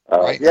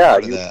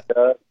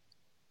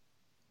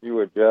you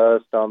were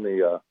just on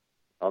the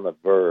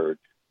verge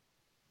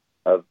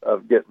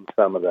of getting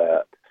some of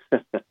that.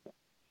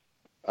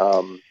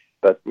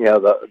 But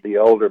the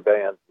older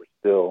bands were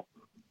still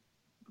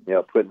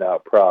putting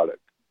out product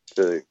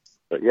too.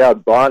 But yeah,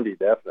 Blondie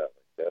definitely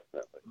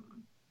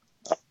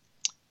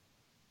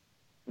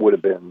would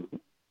have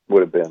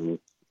been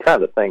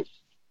kind of think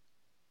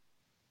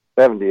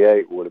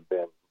 78 would have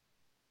been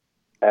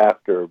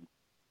after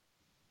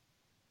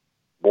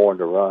Born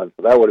to Run,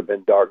 so that would have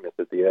been Darkness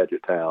at the Edge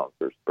of Town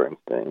for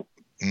Springsteen.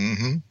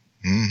 Mm-hmm.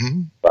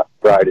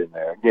 Right in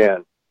there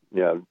again.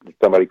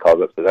 Somebody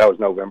calls up and says that was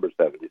November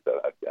 70. So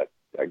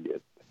I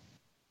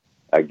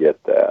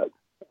get that.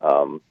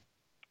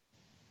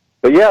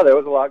 But yeah, there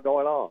was a lot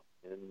going on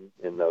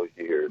in those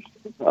years,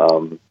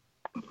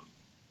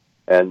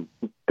 and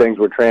things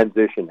were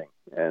transitioning,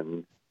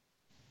 and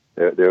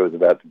there was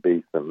about to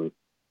be some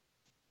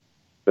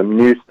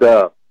new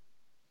stuff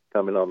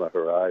coming on the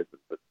horizon.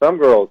 But some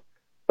girls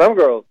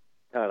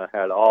kind of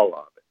had all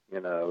of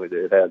it.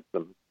 It had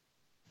some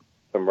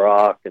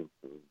rock and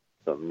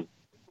some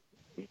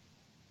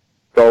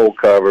gold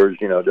covers.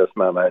 Just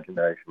my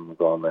imagination was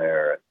on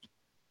there.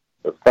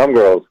 But Some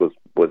Girls was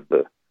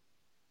the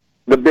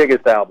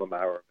biggest album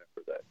I remember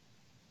that.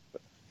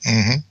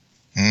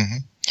 Mm-hmm. Mm-hmm.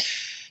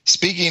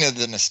 Speaking of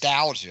the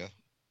nostalgia,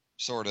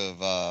 sort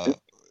of.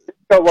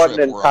 It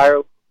wasn't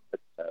entirely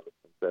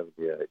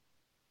 78.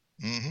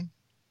 Mm-hmm.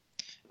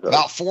 So.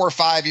 About 4 or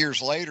 5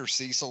 years later,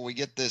 Cecil, we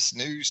get this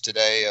news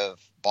today of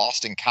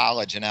Boston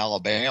College in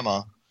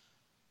Alabama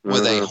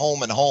with a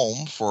home and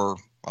home for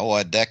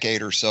a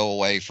decade or so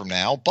away from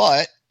now.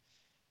 But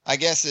I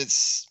guess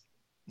it's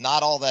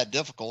not all that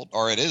difficult,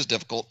 or it is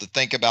difficult to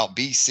think about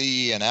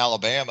BC and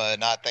Alabama and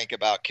not think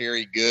about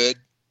Kerry Good,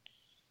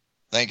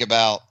 think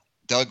about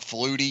Doug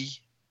Flutie,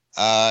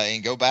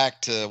 and go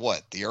back to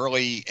the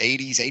early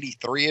 80s,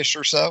 83-ish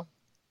or so?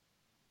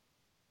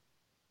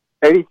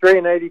 83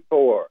 and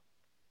 84.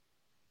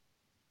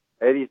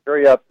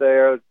 83 up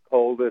there,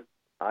 coldest,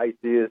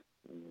 iciest,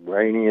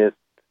 rainiest,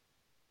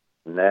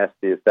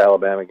 nastiest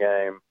Alabama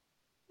game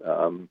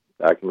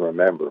I can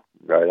remember,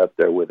 right up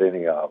there with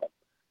any of them.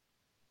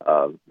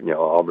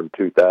 Auburn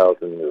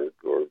 2000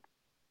 or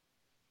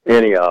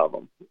any of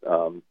them.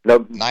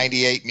 No,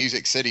 98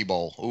 Music City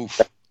Bowl. Oof.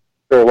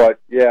 Or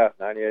what? Yeah,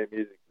 98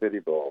 Music City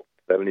Bowl,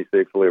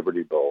 76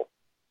 Liberty Bowl,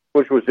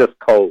 which was just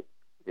cold.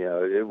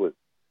 It was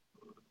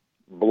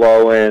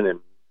blowing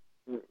and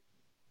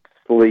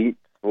sleet,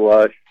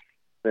 slush,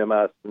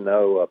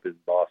 semi-snow up in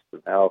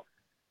Boston. How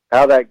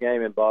that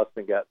game in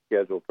Boston got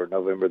scheduled for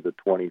November the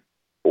 24th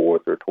or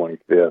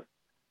 25th,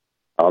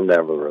 I'll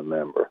never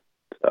remember.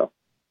 So,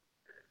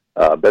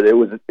 but it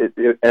was,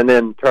 and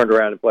then turned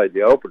around and played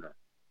the opener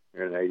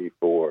in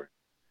 '84,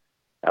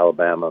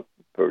 Alabama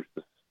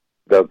versus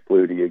Doug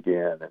Flutie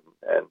again,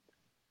 and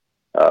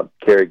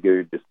Kerry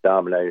Good just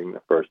dominating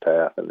the first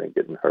half and then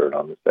getting hurt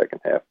on the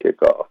second half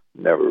kickoff.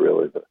 Never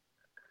really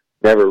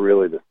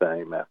the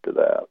same after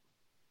that.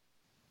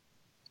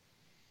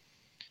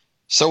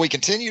 So we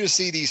continue to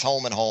see these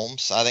home and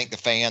homes. I think the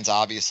fans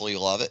obviously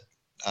love it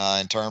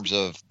in terms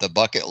of the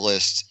bucket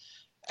list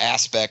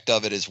aspect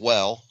of it as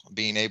well,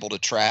 being able to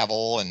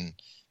travel and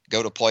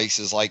go to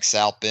places like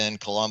South Bend,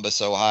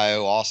 Columbus,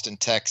 Ohio, Austin,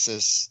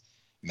 Texas,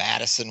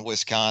 Madison,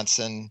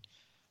 Wisconsin.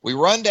 We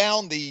run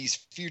down these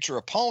future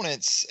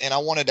opponents, and I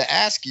wanted to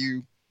ask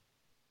you,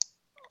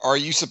 are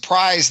you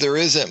surprised there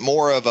isn't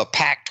more of a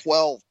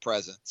Pac-12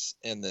 presence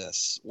in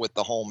this with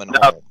the home and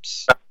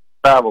homes?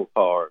 Travel's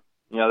hard.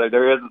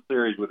 There is a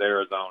series with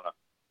Arizona.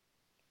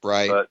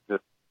 Right. But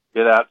just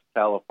get out to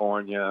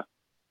California,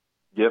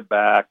 get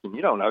back, and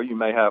you don't know, you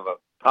may have a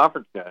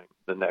conference game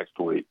the next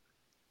week.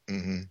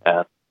 Mm-hmm.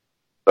 And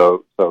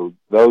so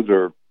those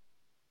are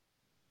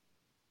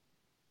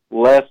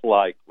less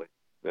likely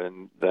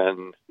than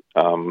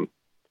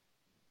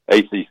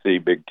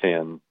ACC, Big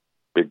 10,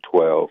 Big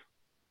 12.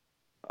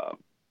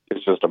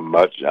 It's just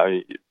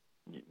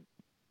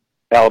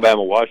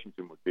Alabama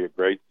Washington would be a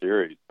great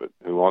series, but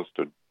who wants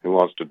to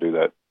do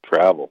that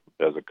travel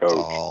as a coach?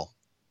 Oh,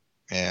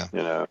 yeah.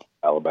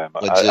 Alabama.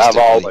 I've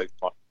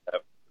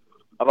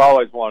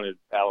always wanted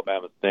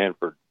Alabama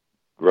Stanford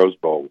Rose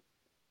Bowl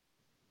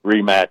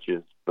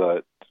rematches,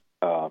 but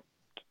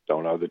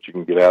don't know that you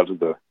can get out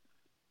to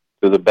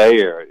the Bay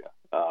Area.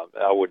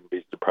 I wouldn't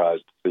be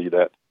surprised to see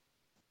that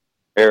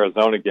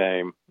Arizona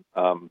game.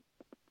 It's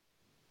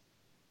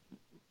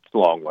a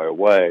long way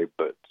away,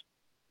 but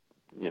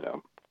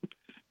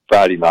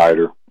Friday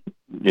nighter,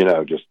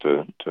 just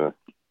to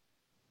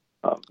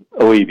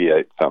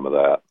alleviate some of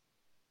that.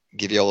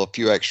 Give you a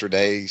few extra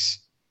days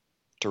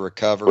to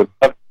recover.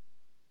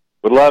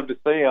 Would love to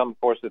see them.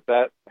 Of course, at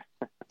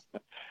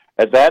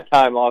that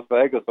time, Las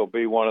Vegas will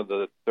be one of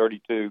the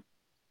 32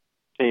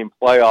 team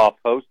playoff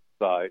host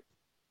sites,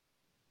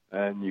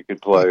 and you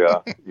could play.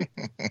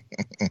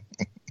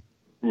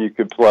 You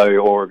could play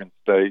Oregon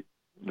State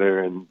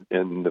there in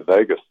the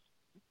Vegas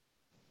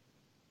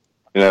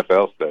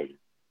NFL stadium.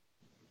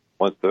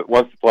 Once the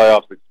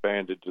playoffs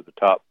expanded to the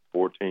top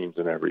 4 teams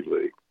in every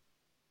league.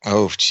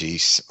 Oh,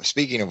 geez.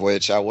 Speaking of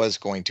which, I was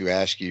going to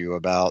ask you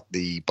about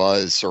the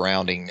buzz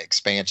surrounding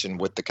expansion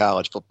with the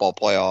college football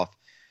playoff.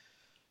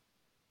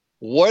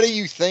 What do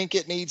you think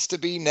it needs to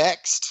be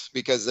next?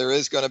 Because there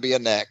is going to be a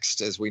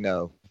next, as we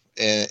know,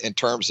 in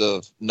terms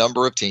of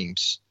number of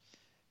teams.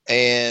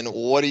 And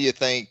what do you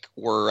think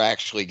we're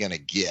actually going to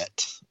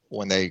get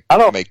when they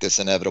make this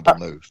inevitable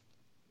move?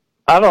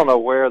 I don't know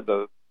where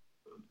and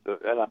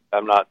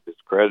I'm not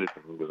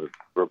discrediting the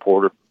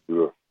reporter who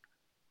do a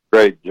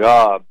great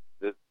job,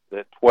 that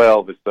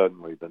 12 is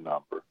suddenly the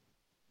number.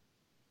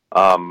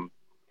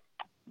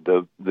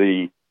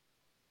 The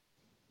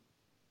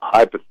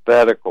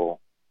hypothetical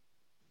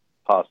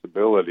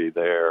possibility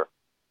there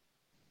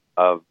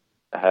of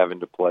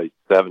having to play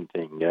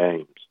 17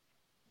 games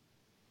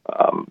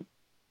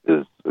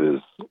is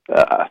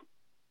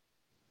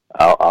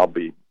I'll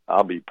be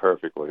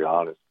perfectly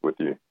honest with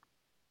you.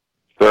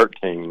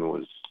 13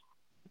 was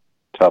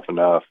tough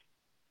enough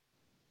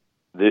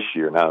this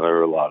year. Now, there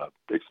were a lot of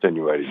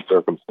extenuating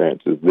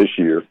circumstances this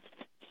year,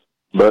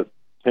 but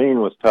 13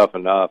 was tough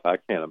enough. I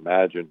can't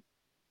imagine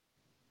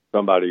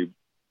somebody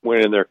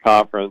winning their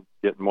conference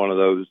getting one of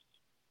those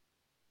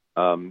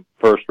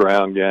first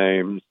round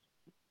games.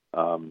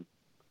 I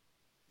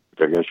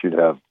guess you'd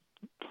have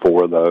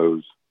 4 of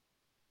those,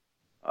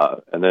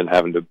 and then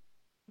having to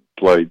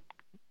play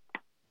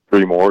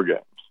 3 more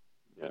games,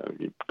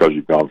 because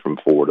you've gone from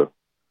 4 to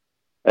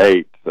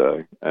 8,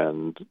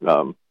 and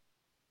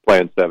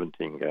playing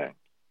 17 games.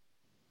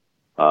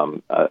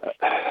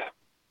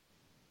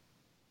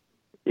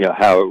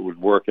 How it would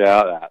work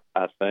out,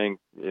 I think,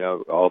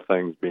 all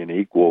things being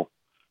equal,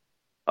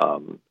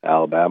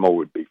 Alabama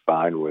would be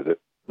fine with it.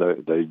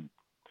 They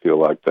feel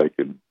like they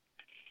could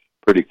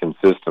pretty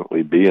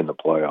consistently be in the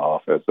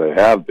playoff, as they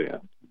have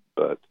been.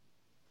 But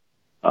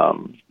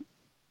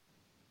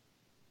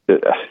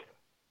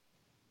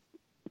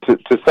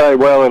to say,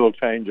 well, it'll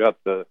change up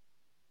the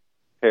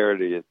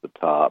parity at the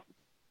top,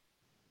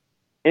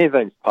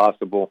 anything's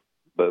possible.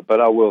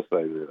 But I will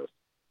say this.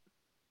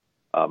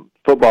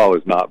 Football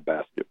is not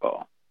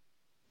basketball.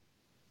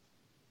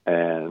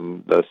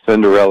 And the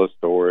Cinderella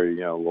story,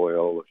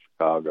 Loyola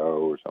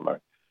Chicago or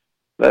somebody,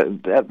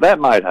 that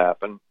might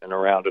happen in a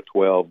round of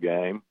 12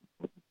 game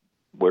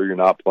where you're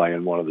not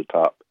playing one of the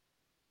top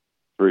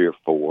 3 or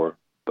 4.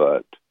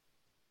 But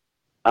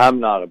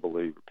I'm not a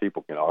believer.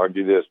 People can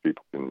argue this.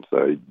 People can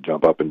say,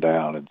 jump up and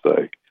down and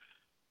say,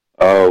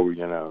 oh,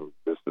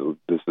 this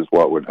is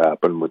what would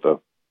happen with a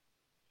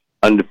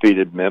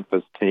undefeated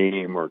Memphis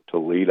team or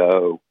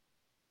Toledo.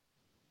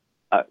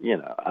 I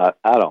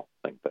don't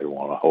think they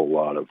want a whole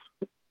lot of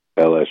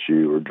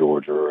LSU or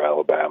Georgia or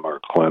Alabama or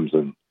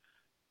Clemson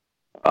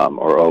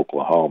or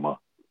Oklahoma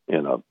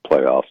in a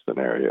playoff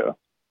scenario.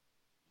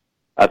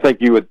 I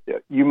think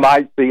you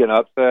might see an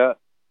upset.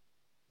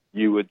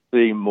 You would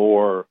see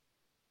more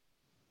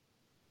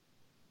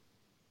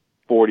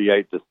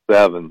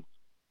 48-7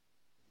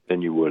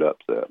 than you would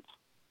upsets.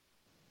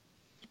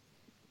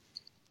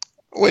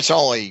 Which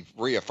only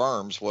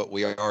reaffirms what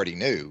we already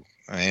knew.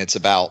 I mean, it's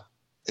about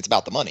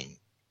the money.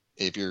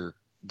 If you're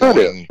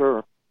going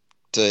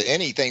to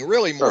anything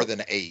really more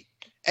than 8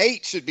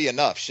 should be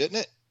enough,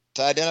 shouldn't it,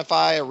 to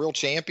identify a real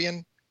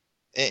champion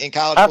in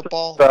college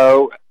football?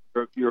 So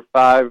your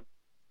 5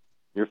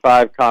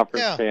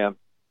 conference champs,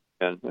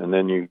 and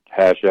then you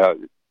hash out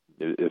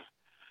if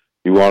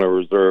you want to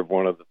reserve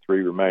one of the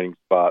 3 remaining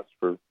spots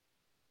for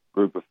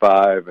group of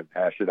 5 and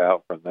hash it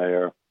out from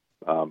there.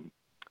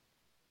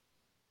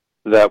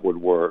 That would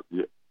work.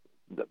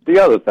 The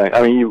other thing,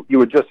 I mean, you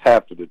would just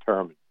have to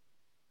determine,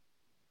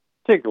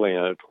 particularly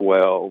in a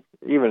 12,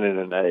 even in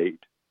an 8,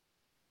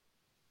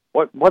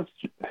 what's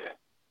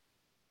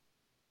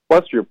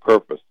your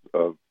purpose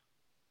of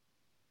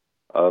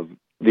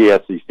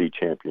the SEC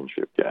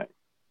championship game?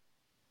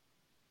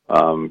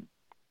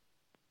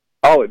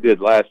 All it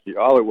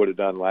would have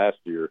done last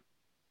year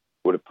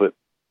would have put,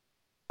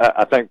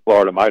 I think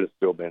Florida might have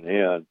still been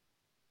in,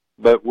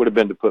 but would have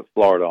been to put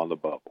Florida on the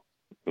bubble,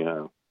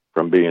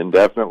 from being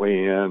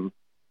definitely in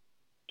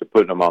to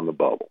putting them on the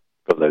bubble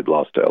because they'd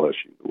lost to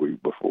LSU the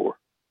week before.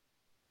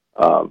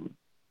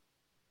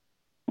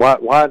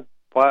 Why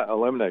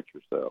eliminate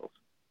yourselves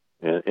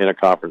in a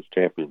conference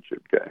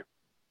championship game?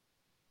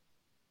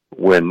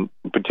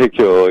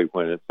 Particularly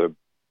when it's a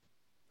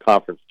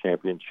conference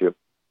championship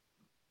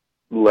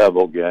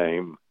level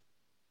game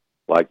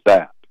like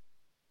that.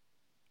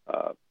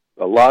 A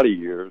lot of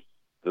years,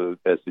 the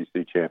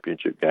SEC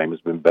championship game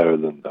has been better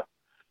than the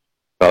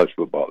college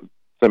football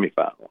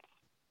semifinal,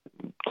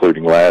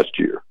 including last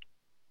year.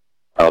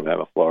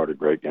 Alabama, Florida,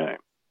 great game.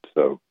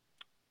 So,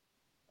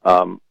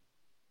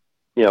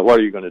 what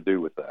are you going to do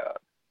with that?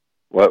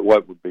 What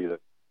would be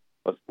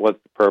what's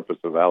the purpose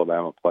of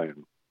Alabama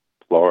playing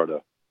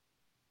Florida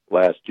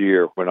last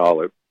year when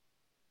all it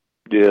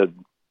did,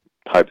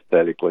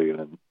 hypothetically,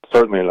 and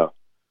certainly in a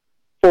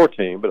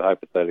 4-team, but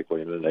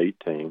hypothetically in an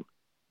 8-team,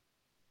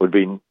 would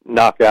be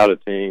knock out a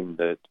team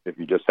that if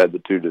you just had the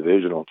 2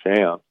 divisional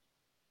champs,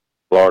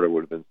 Florida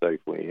would have been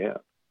safely in.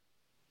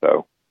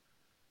 So,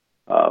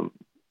 and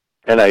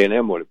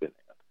A&M would have been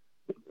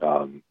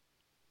in.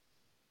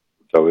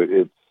 So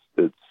it's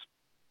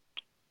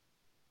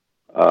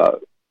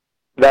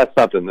that's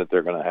something that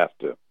they're going to have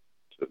to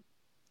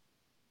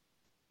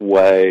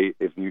weigh.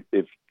 If you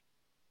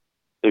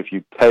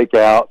take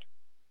out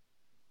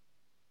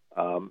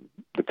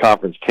the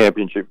conference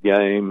championship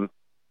game,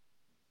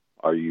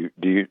 do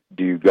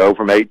you go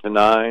from 8 to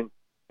 9?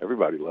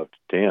 Everybody loved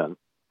 10,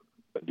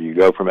 but do you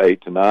go from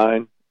 8 to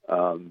 9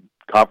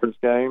 conference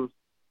games?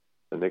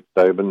 The Nick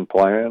Saban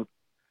plan?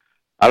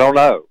 I don't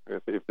know.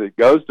 If it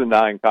goes to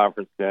 9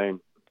 conference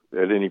games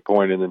at any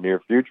point in the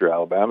near future,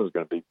 Alabama's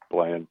going to be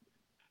playing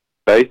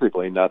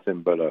basically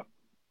nothing but a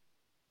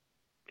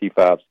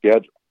P5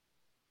 schedule.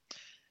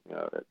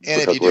 And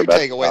if you do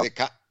take away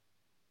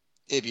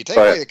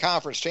the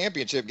conference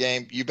championship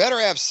game, you better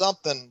have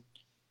something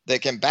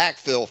that can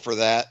backfill for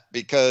that,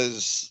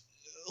 because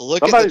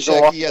look at the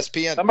check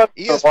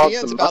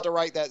ESPN's about to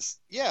write that.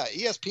 Yeah,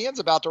 ESPN's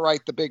about to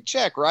write the big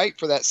check, right,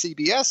 for that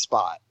CBS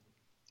spot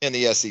in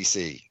the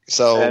SEC.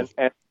 So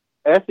and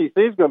SEC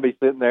is going to be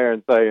sitting there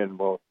and saying,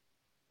 well,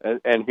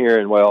 and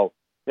hearing, well,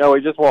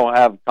 we just won't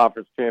have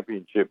conference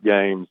championship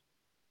games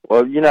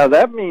Well,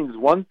 that means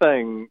one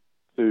thing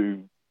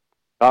to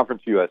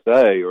Conference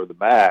USA or the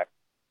MAC,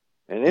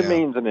 and it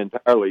means an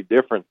entirely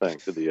different thing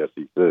to the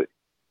SEC.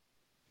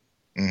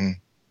 Mm-hmm.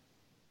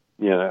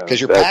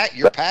 Because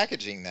you're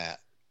packaging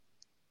that.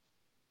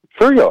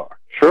 Sure you are.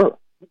 Sure.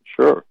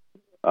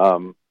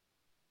 All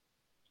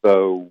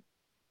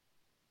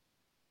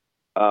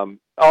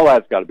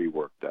that's got to be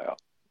worked out.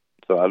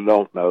 So I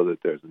don't know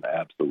that there's an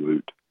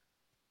absolute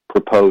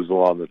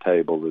proposal on the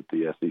table that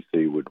the SEC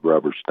would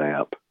rubber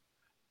stamp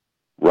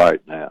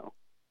right now.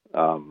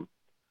 But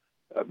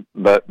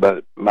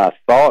my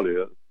thought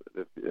is,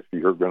 if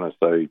you're going to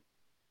say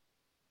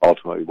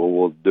ultimately, well,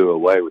 we'll do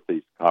away with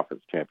these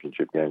conference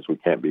championship games, we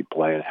can't be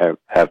playing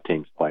have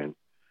teams playing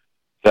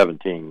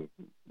 17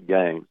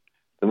 games,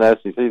 then the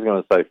SEC is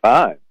going to say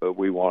fine, but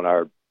we want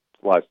our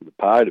slice of the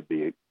pie to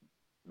be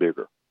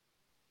bigger.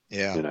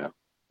 Yeah,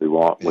 we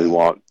want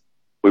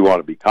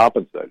to be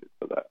compensated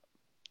for that.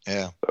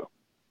 Yeah, so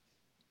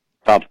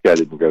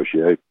complicated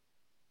negotiation.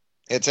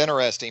 It's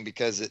interesting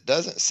because it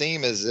doesn't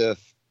seem as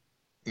if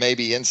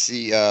maybe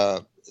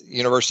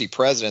university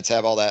presidents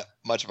have all that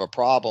much of a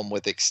problem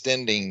with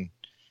extending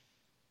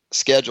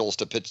schedules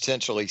to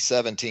potentially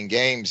 17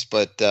 games,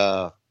 but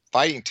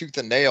fighting tooth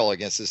and nail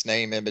against this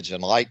name, image,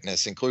 and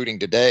likeness, including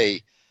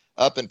today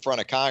up in front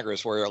of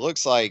Congress, where it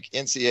looks like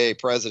NCAA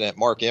President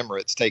Mark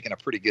Emmert's taking a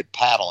pretty good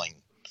paddling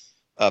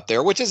up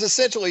there, which is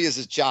essentially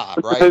his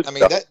job, right? I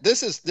mean,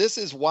 this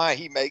is why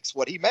he makes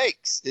what he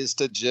makes, is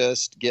to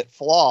just get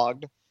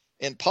flogged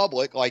in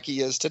public like he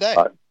is today.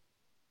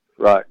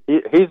 Right.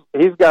 He's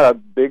got a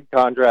big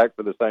contract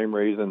for the same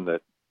reason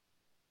that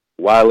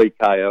Wile E.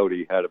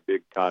 Coyote had a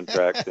big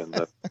contract in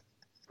the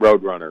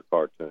Roadrunner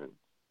cartoon.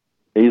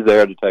 He's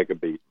there to take a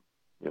beating,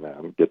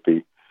 get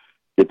the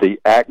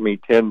Acme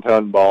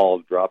 10-ton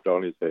ball dropped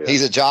on his head.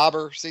 He's a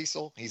jobber,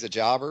 Cecil. He's a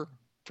jobber,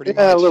 pretty much.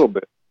 Yeah, a little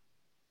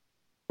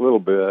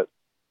bit,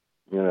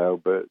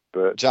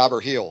 but jobber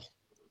heel.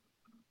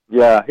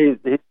 Yeah, he's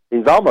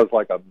almost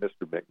like a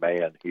Mr.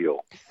 McMahon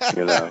heel.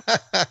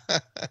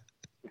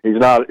 He's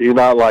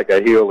not like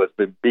a heel that's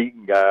been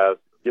beating guys,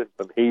 getting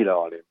some heat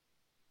on him.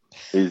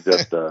 He's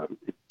just a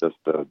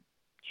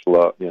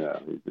schlub.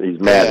 He's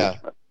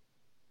management.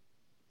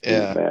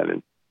 Yeah. He's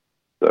managed.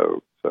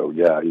 So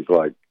yeah, he's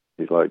like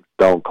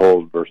Stone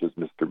Cold versus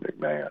Mr.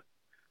 McMahon.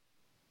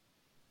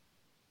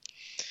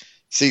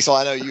 Cecil,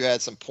 I know you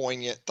had some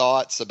poignant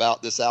thoughts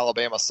about this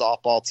Alabama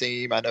softball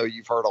team. I know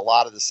you've heard a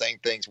lot of the same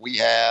things we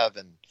have,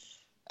 and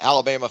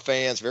Alabama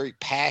fans very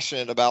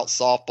passionate about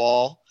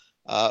softball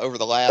over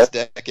the last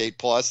decade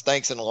plus,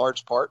 thanks in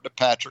large part to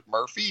Patrick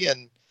Murphy.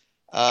 And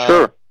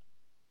sure,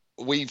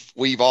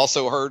 we've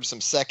also heard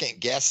some second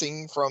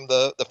guessing from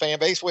the fan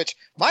base, which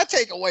my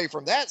takeaway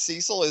from that,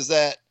 Cecil, is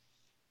that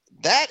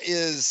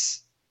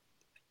is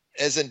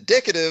as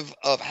indicative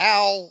of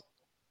how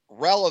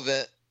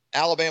relevant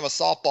Alabama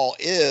softball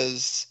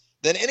is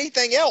than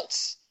anything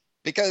else,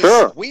 because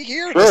we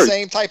hear the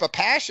same type of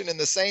passion and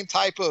the same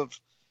type of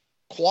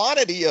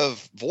quantity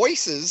of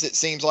voices, it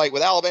seems like,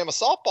 with Alabama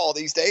softball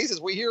these days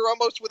as we hear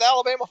almost with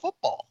Alabama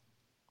football.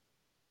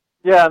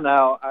 Yeah,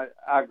 now I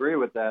agree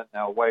with that.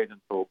 Now wait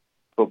until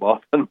football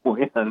doesn't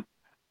win.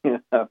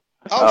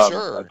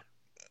 Sure.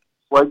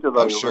 Wait till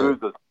they lose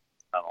the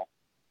final.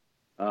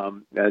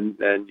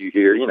 And you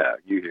hear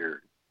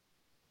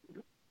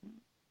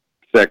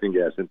second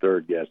guessing,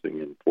 third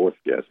guessing, and fourth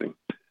guessing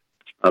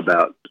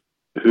about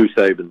who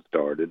Saban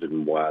started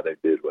and why they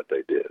did what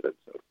they did and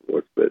so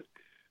forth. But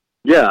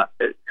yeah,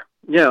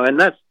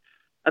 and I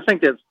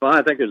think that's fine.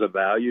 I think there's a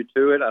value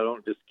to it. I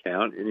don't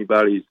discount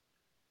anybody's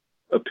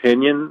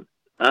opinion.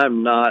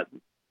 I'm not,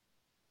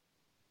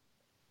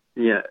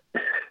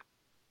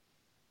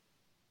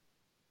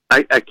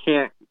 I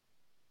can't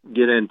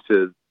get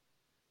into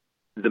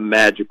the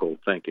magical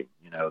thinking,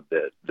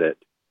 that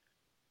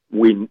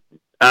we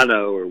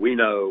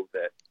know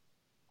that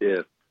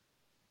if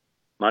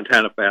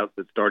Montana Fouts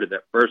had started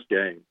that first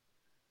game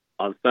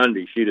on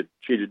Sunday, she'd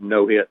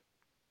no hit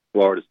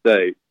Florida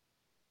State,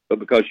 but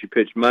because she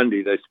pitched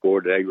Monday, they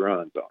scored 8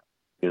 runs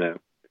on her,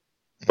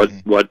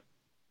 But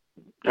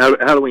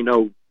how do we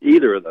know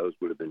either of those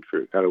would have been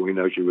true? How do we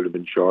know she would have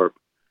been sharp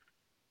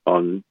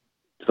on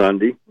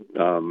Sunday?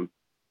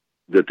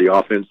 That the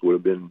offense would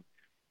have been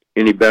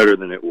any better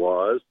than it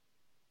was?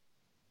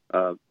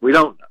 We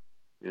don't know.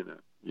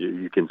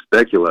 You can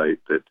speculate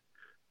that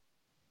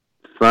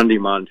Sunday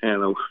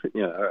Montana,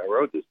 I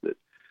wrote this, that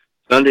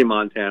Sunday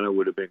Montana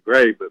would have been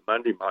great, but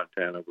Monday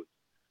Montana was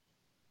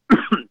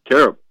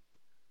terrible.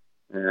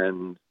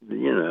 And,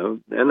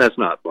 and that's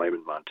not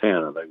blaming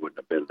Montana. They wouldn't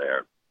have been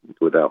there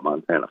without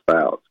Montana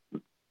Fouts.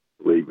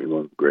 Believe me,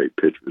 one of the great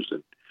pitchers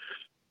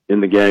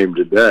in the game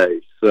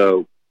today.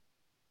 So,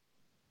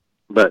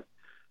 but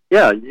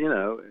yeah,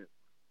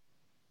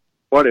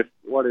 what if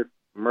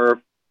Murph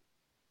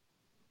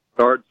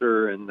starts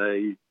her and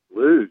they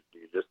lose?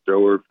 You just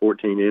throw her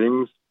 14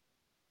 innings,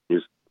 you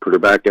just put her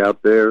back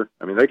out there.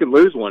 I mean, they could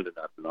lose 1-0.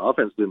 The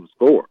offense didn't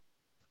score.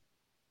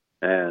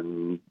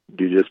 And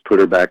do you just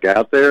put her back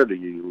out there? Do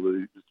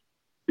you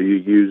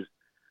use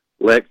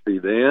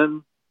Lexi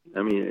then?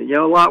 I mean,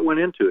 a lot went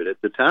into it.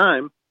 At the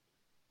time,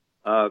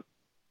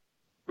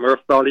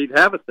 Murph thought he'd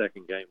have a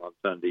second game on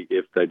Sunday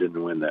if they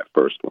didn't win that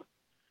first one.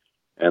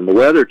 And the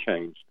weather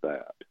changed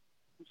that.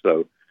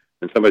 So,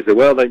 and somebody said,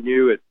 well, they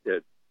knew it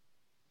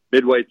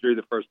midway through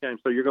the first game,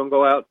 so you're going to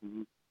go out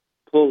and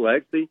pull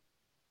Lexi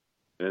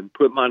and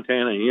put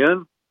Montana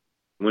in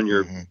when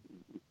you're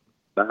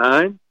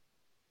behind?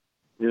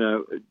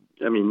 I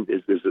mean,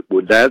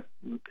 would that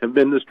have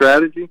been the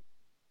strategy?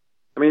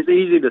 I mean, it's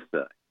easy to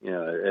say.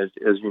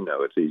 As you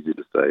know, it's easy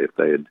to say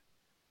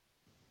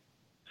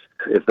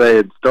if they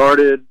had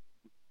started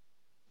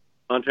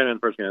Montana in the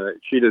first game,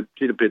 she'd have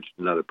pitched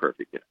another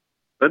perfect game.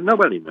 But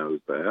nobody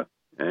knows that.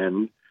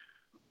 And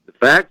the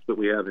facts that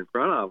we have in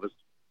front of us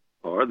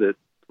are that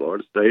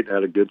Florida State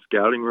had a good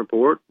scouting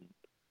report,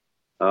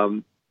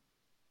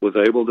 was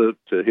able to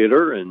hit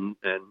her, and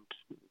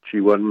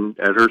she wasn't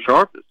at her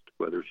sharpest.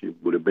 Whether she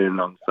would have been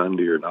on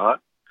Sunday or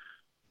not,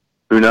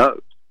 who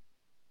knows?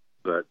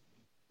 But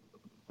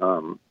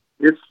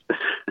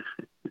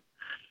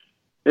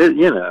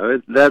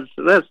that's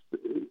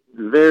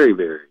very,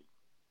 very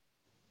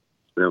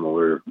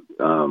similar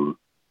to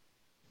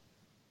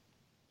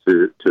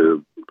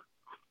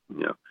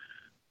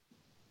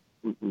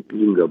you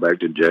can go back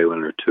to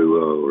Jalen or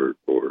Tua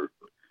or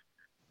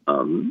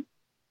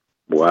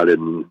why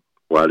didn't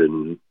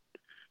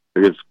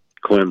against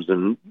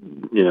Clemson,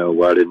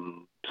 why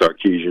didn't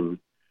Sarkisian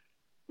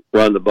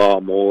run the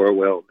ball more?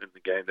 Well, in the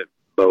game that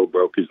Bo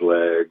broke his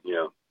leg,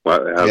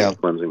 how did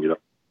Clemson get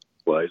up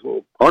plays?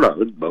 Well, part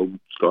of it, Bo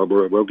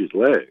Scarborough broke his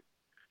leg.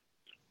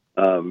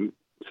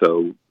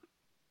 So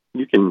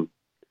you can,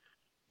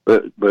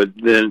 but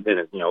then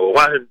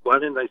why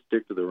didn't they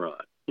stick to the run?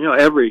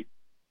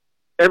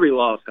 Every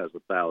loss has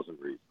 1,000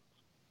 reasons,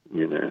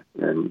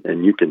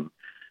 and you can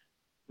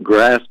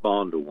grasp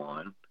onto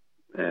one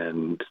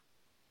and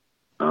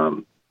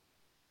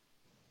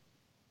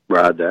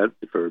ride that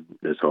for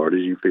as hard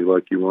as you feel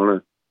like you want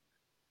to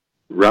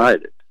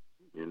ride it,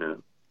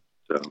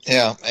 So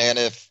yeah, and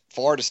if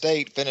Florida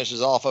State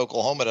finishes off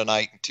Oklahoma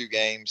tonight in 2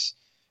 games,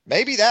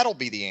 maybe that'll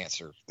be the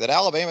answer. That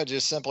Alabama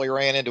just simply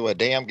ran into a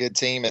damn good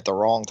team at the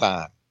wrong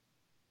time.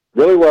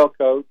 Really well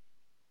coached.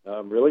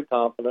 I'm really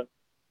confident.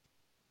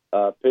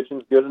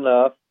 Pitching's good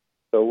enough,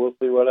 so we'll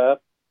see what happens.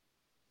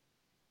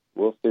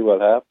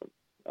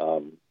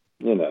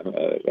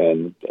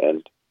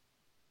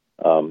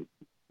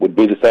 Would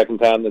be the second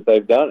time that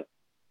they've done it.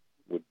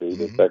 Would be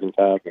the second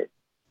time that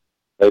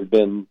they've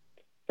been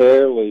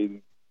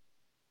fairly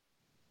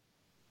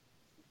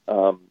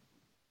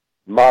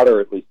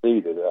moderately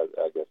seeded,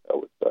 I guess I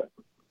would say,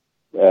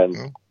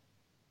 and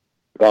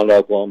gone to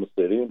Oklahoma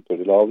City and put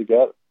it all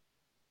together.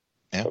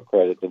 Yeah. So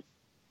credit to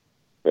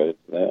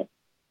them.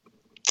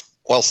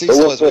 Well,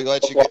 Cecil, as we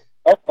let you go,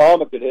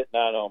 Oklahoma could hit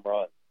 9 home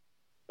runs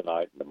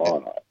tonight and tomorrow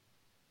night.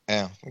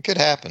 Yeah, it could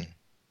happen.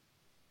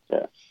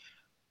 Yeah.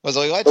 Well, as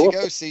we let you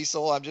go,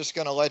 Cecil, I'm just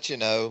going to let you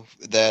know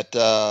that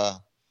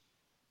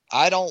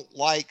I don't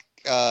like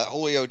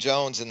Julio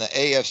Jones in the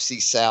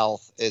AFC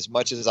South as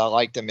much as I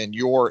liked him in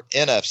your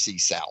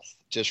NFC South,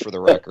 just for the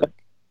record,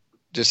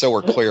 just so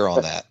we're clear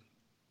on that.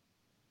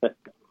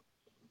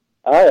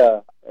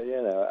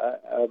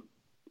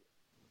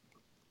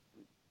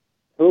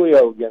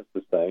 Julio against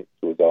the Saints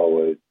was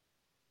always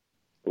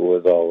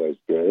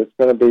good. It's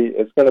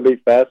gonna be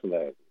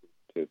fascinating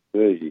to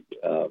see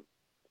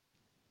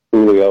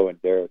Julio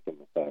and Derek in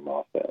the same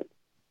offense.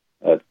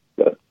 That's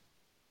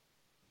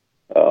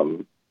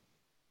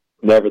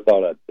never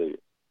thought I'd see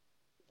it.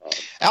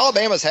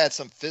 Alabama's had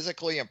some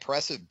physically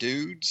impressive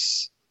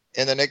dudes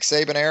in the Nick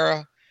Saban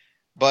era,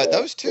 but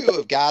those two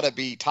have got to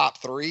be top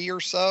 3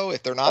 or so,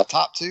 if they're not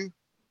top 2.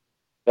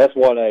 That's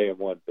 1A and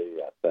 1B,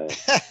 I think.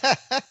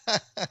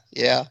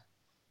 Yeah.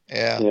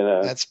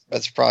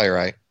 That's probably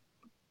right.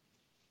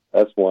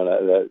 That's one.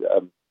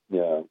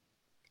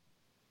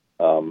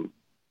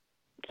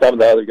 Some of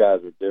the other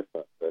guys are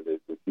different, but if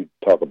you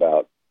talk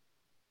about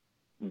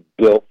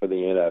built for the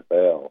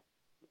NFL,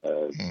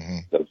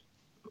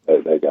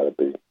 they got to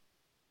be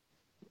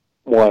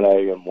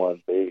 1A and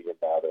 1B, and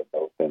now they're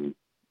both in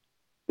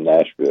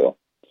Nashville.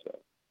 So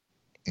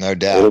no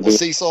doubt. Well,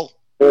 Cecil,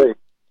 it'll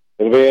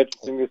be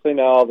interesting to see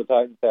now. All the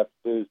Titans have to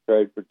do is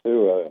trade for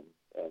Tua,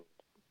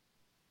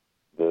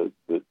 and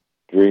the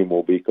dream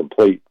will be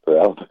complete for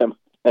Alabama.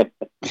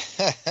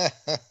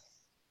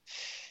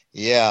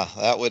 Yeah,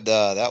 that would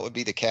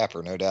be the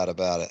capper, no doubt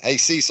about it. Hey,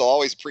 Cecil,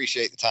 always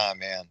appreciate the time,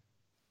 man.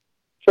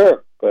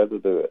 Sure, glad to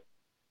do it.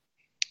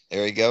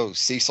 There you go.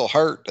 Cecil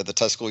Hurt of the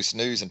Tuscaloosa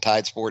News and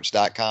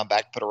TideSports.com.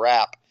 Back to put a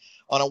wrap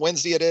on a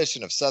Wednesday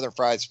edition of Southern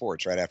Fried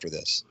Sports right after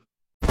this.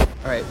 All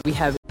right, we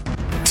have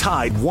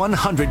Tide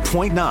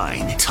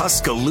 100.9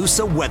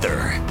 Tuscaloosa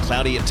weather.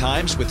 Cloudy at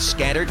times with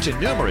scattered to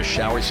numerous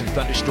showers and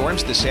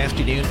thunderstorms this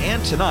afternoon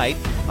and tonight.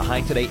 The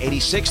high today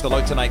 86, the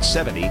low tonight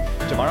 70.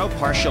 Tomorrow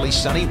partially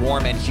sunny,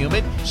 warm and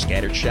humid.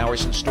 Scattered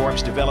showers and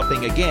storms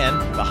developing again.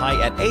 The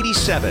high at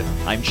 87.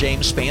 I'm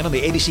James Spann on the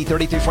ABC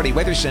 3340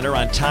 Weather Center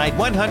on Tide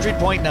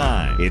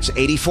 100.9. It's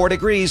 84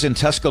 degrees in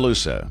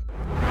Tuscaloosa.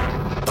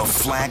 The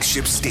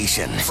flagship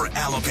station for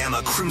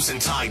Alabama Crimson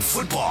Tide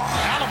football.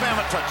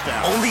 Alabama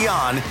touchdown. Only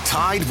on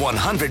Tide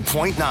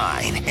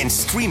 100.9 and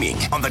streaming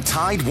on the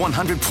Tide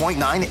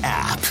 100.9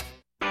 app.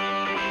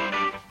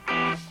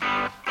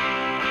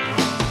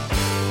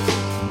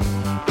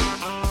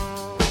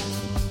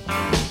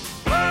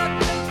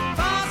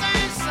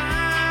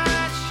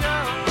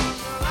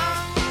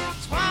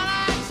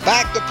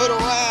 Back to put a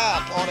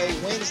wrap on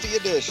a Wednesday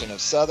edition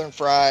of Southern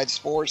Fried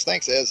Sports.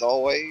 Thanks, as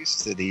always,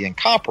 to the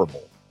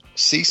incomparable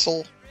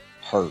Cecil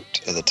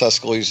Hurt of the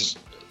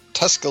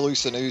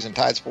Tuscaloosa News and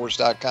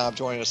Tidesports.com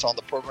joining us on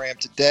the program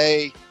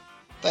today.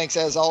 Thanks,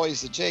 as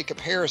always, to Jacob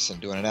Harrison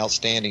doing an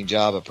outstanding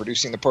job of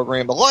producing the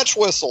program. The lunch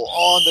whistle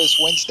on this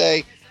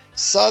Wednesday,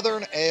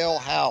 Southern Ale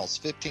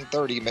House,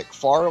 1530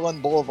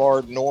 McFarland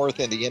Boulevard North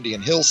in the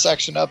Indian Hills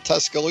section of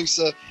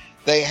Tuscaloosa.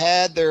 They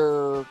had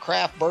their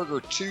Craft Burger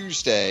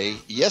Tuesday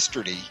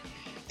yesterday,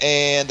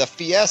 and the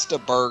Fiesta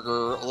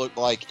Burger looked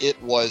like it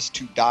was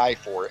to die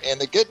for. And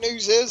the good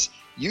news is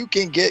you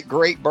can get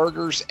great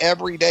burgers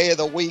every day of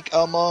the week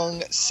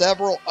among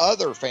several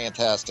other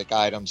fantastic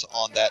items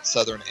on that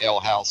Southern Ale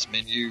House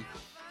menu.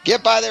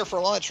 Get by there for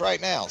lunch right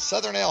now.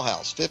 Southern Ale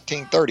House,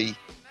 1530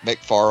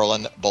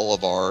 McFarland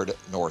Boulevard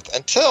North.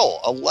 Until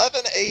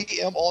 11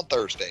 a.m. on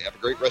Thursday. Have a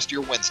great rest of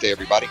your Wednesday,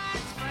 everybody.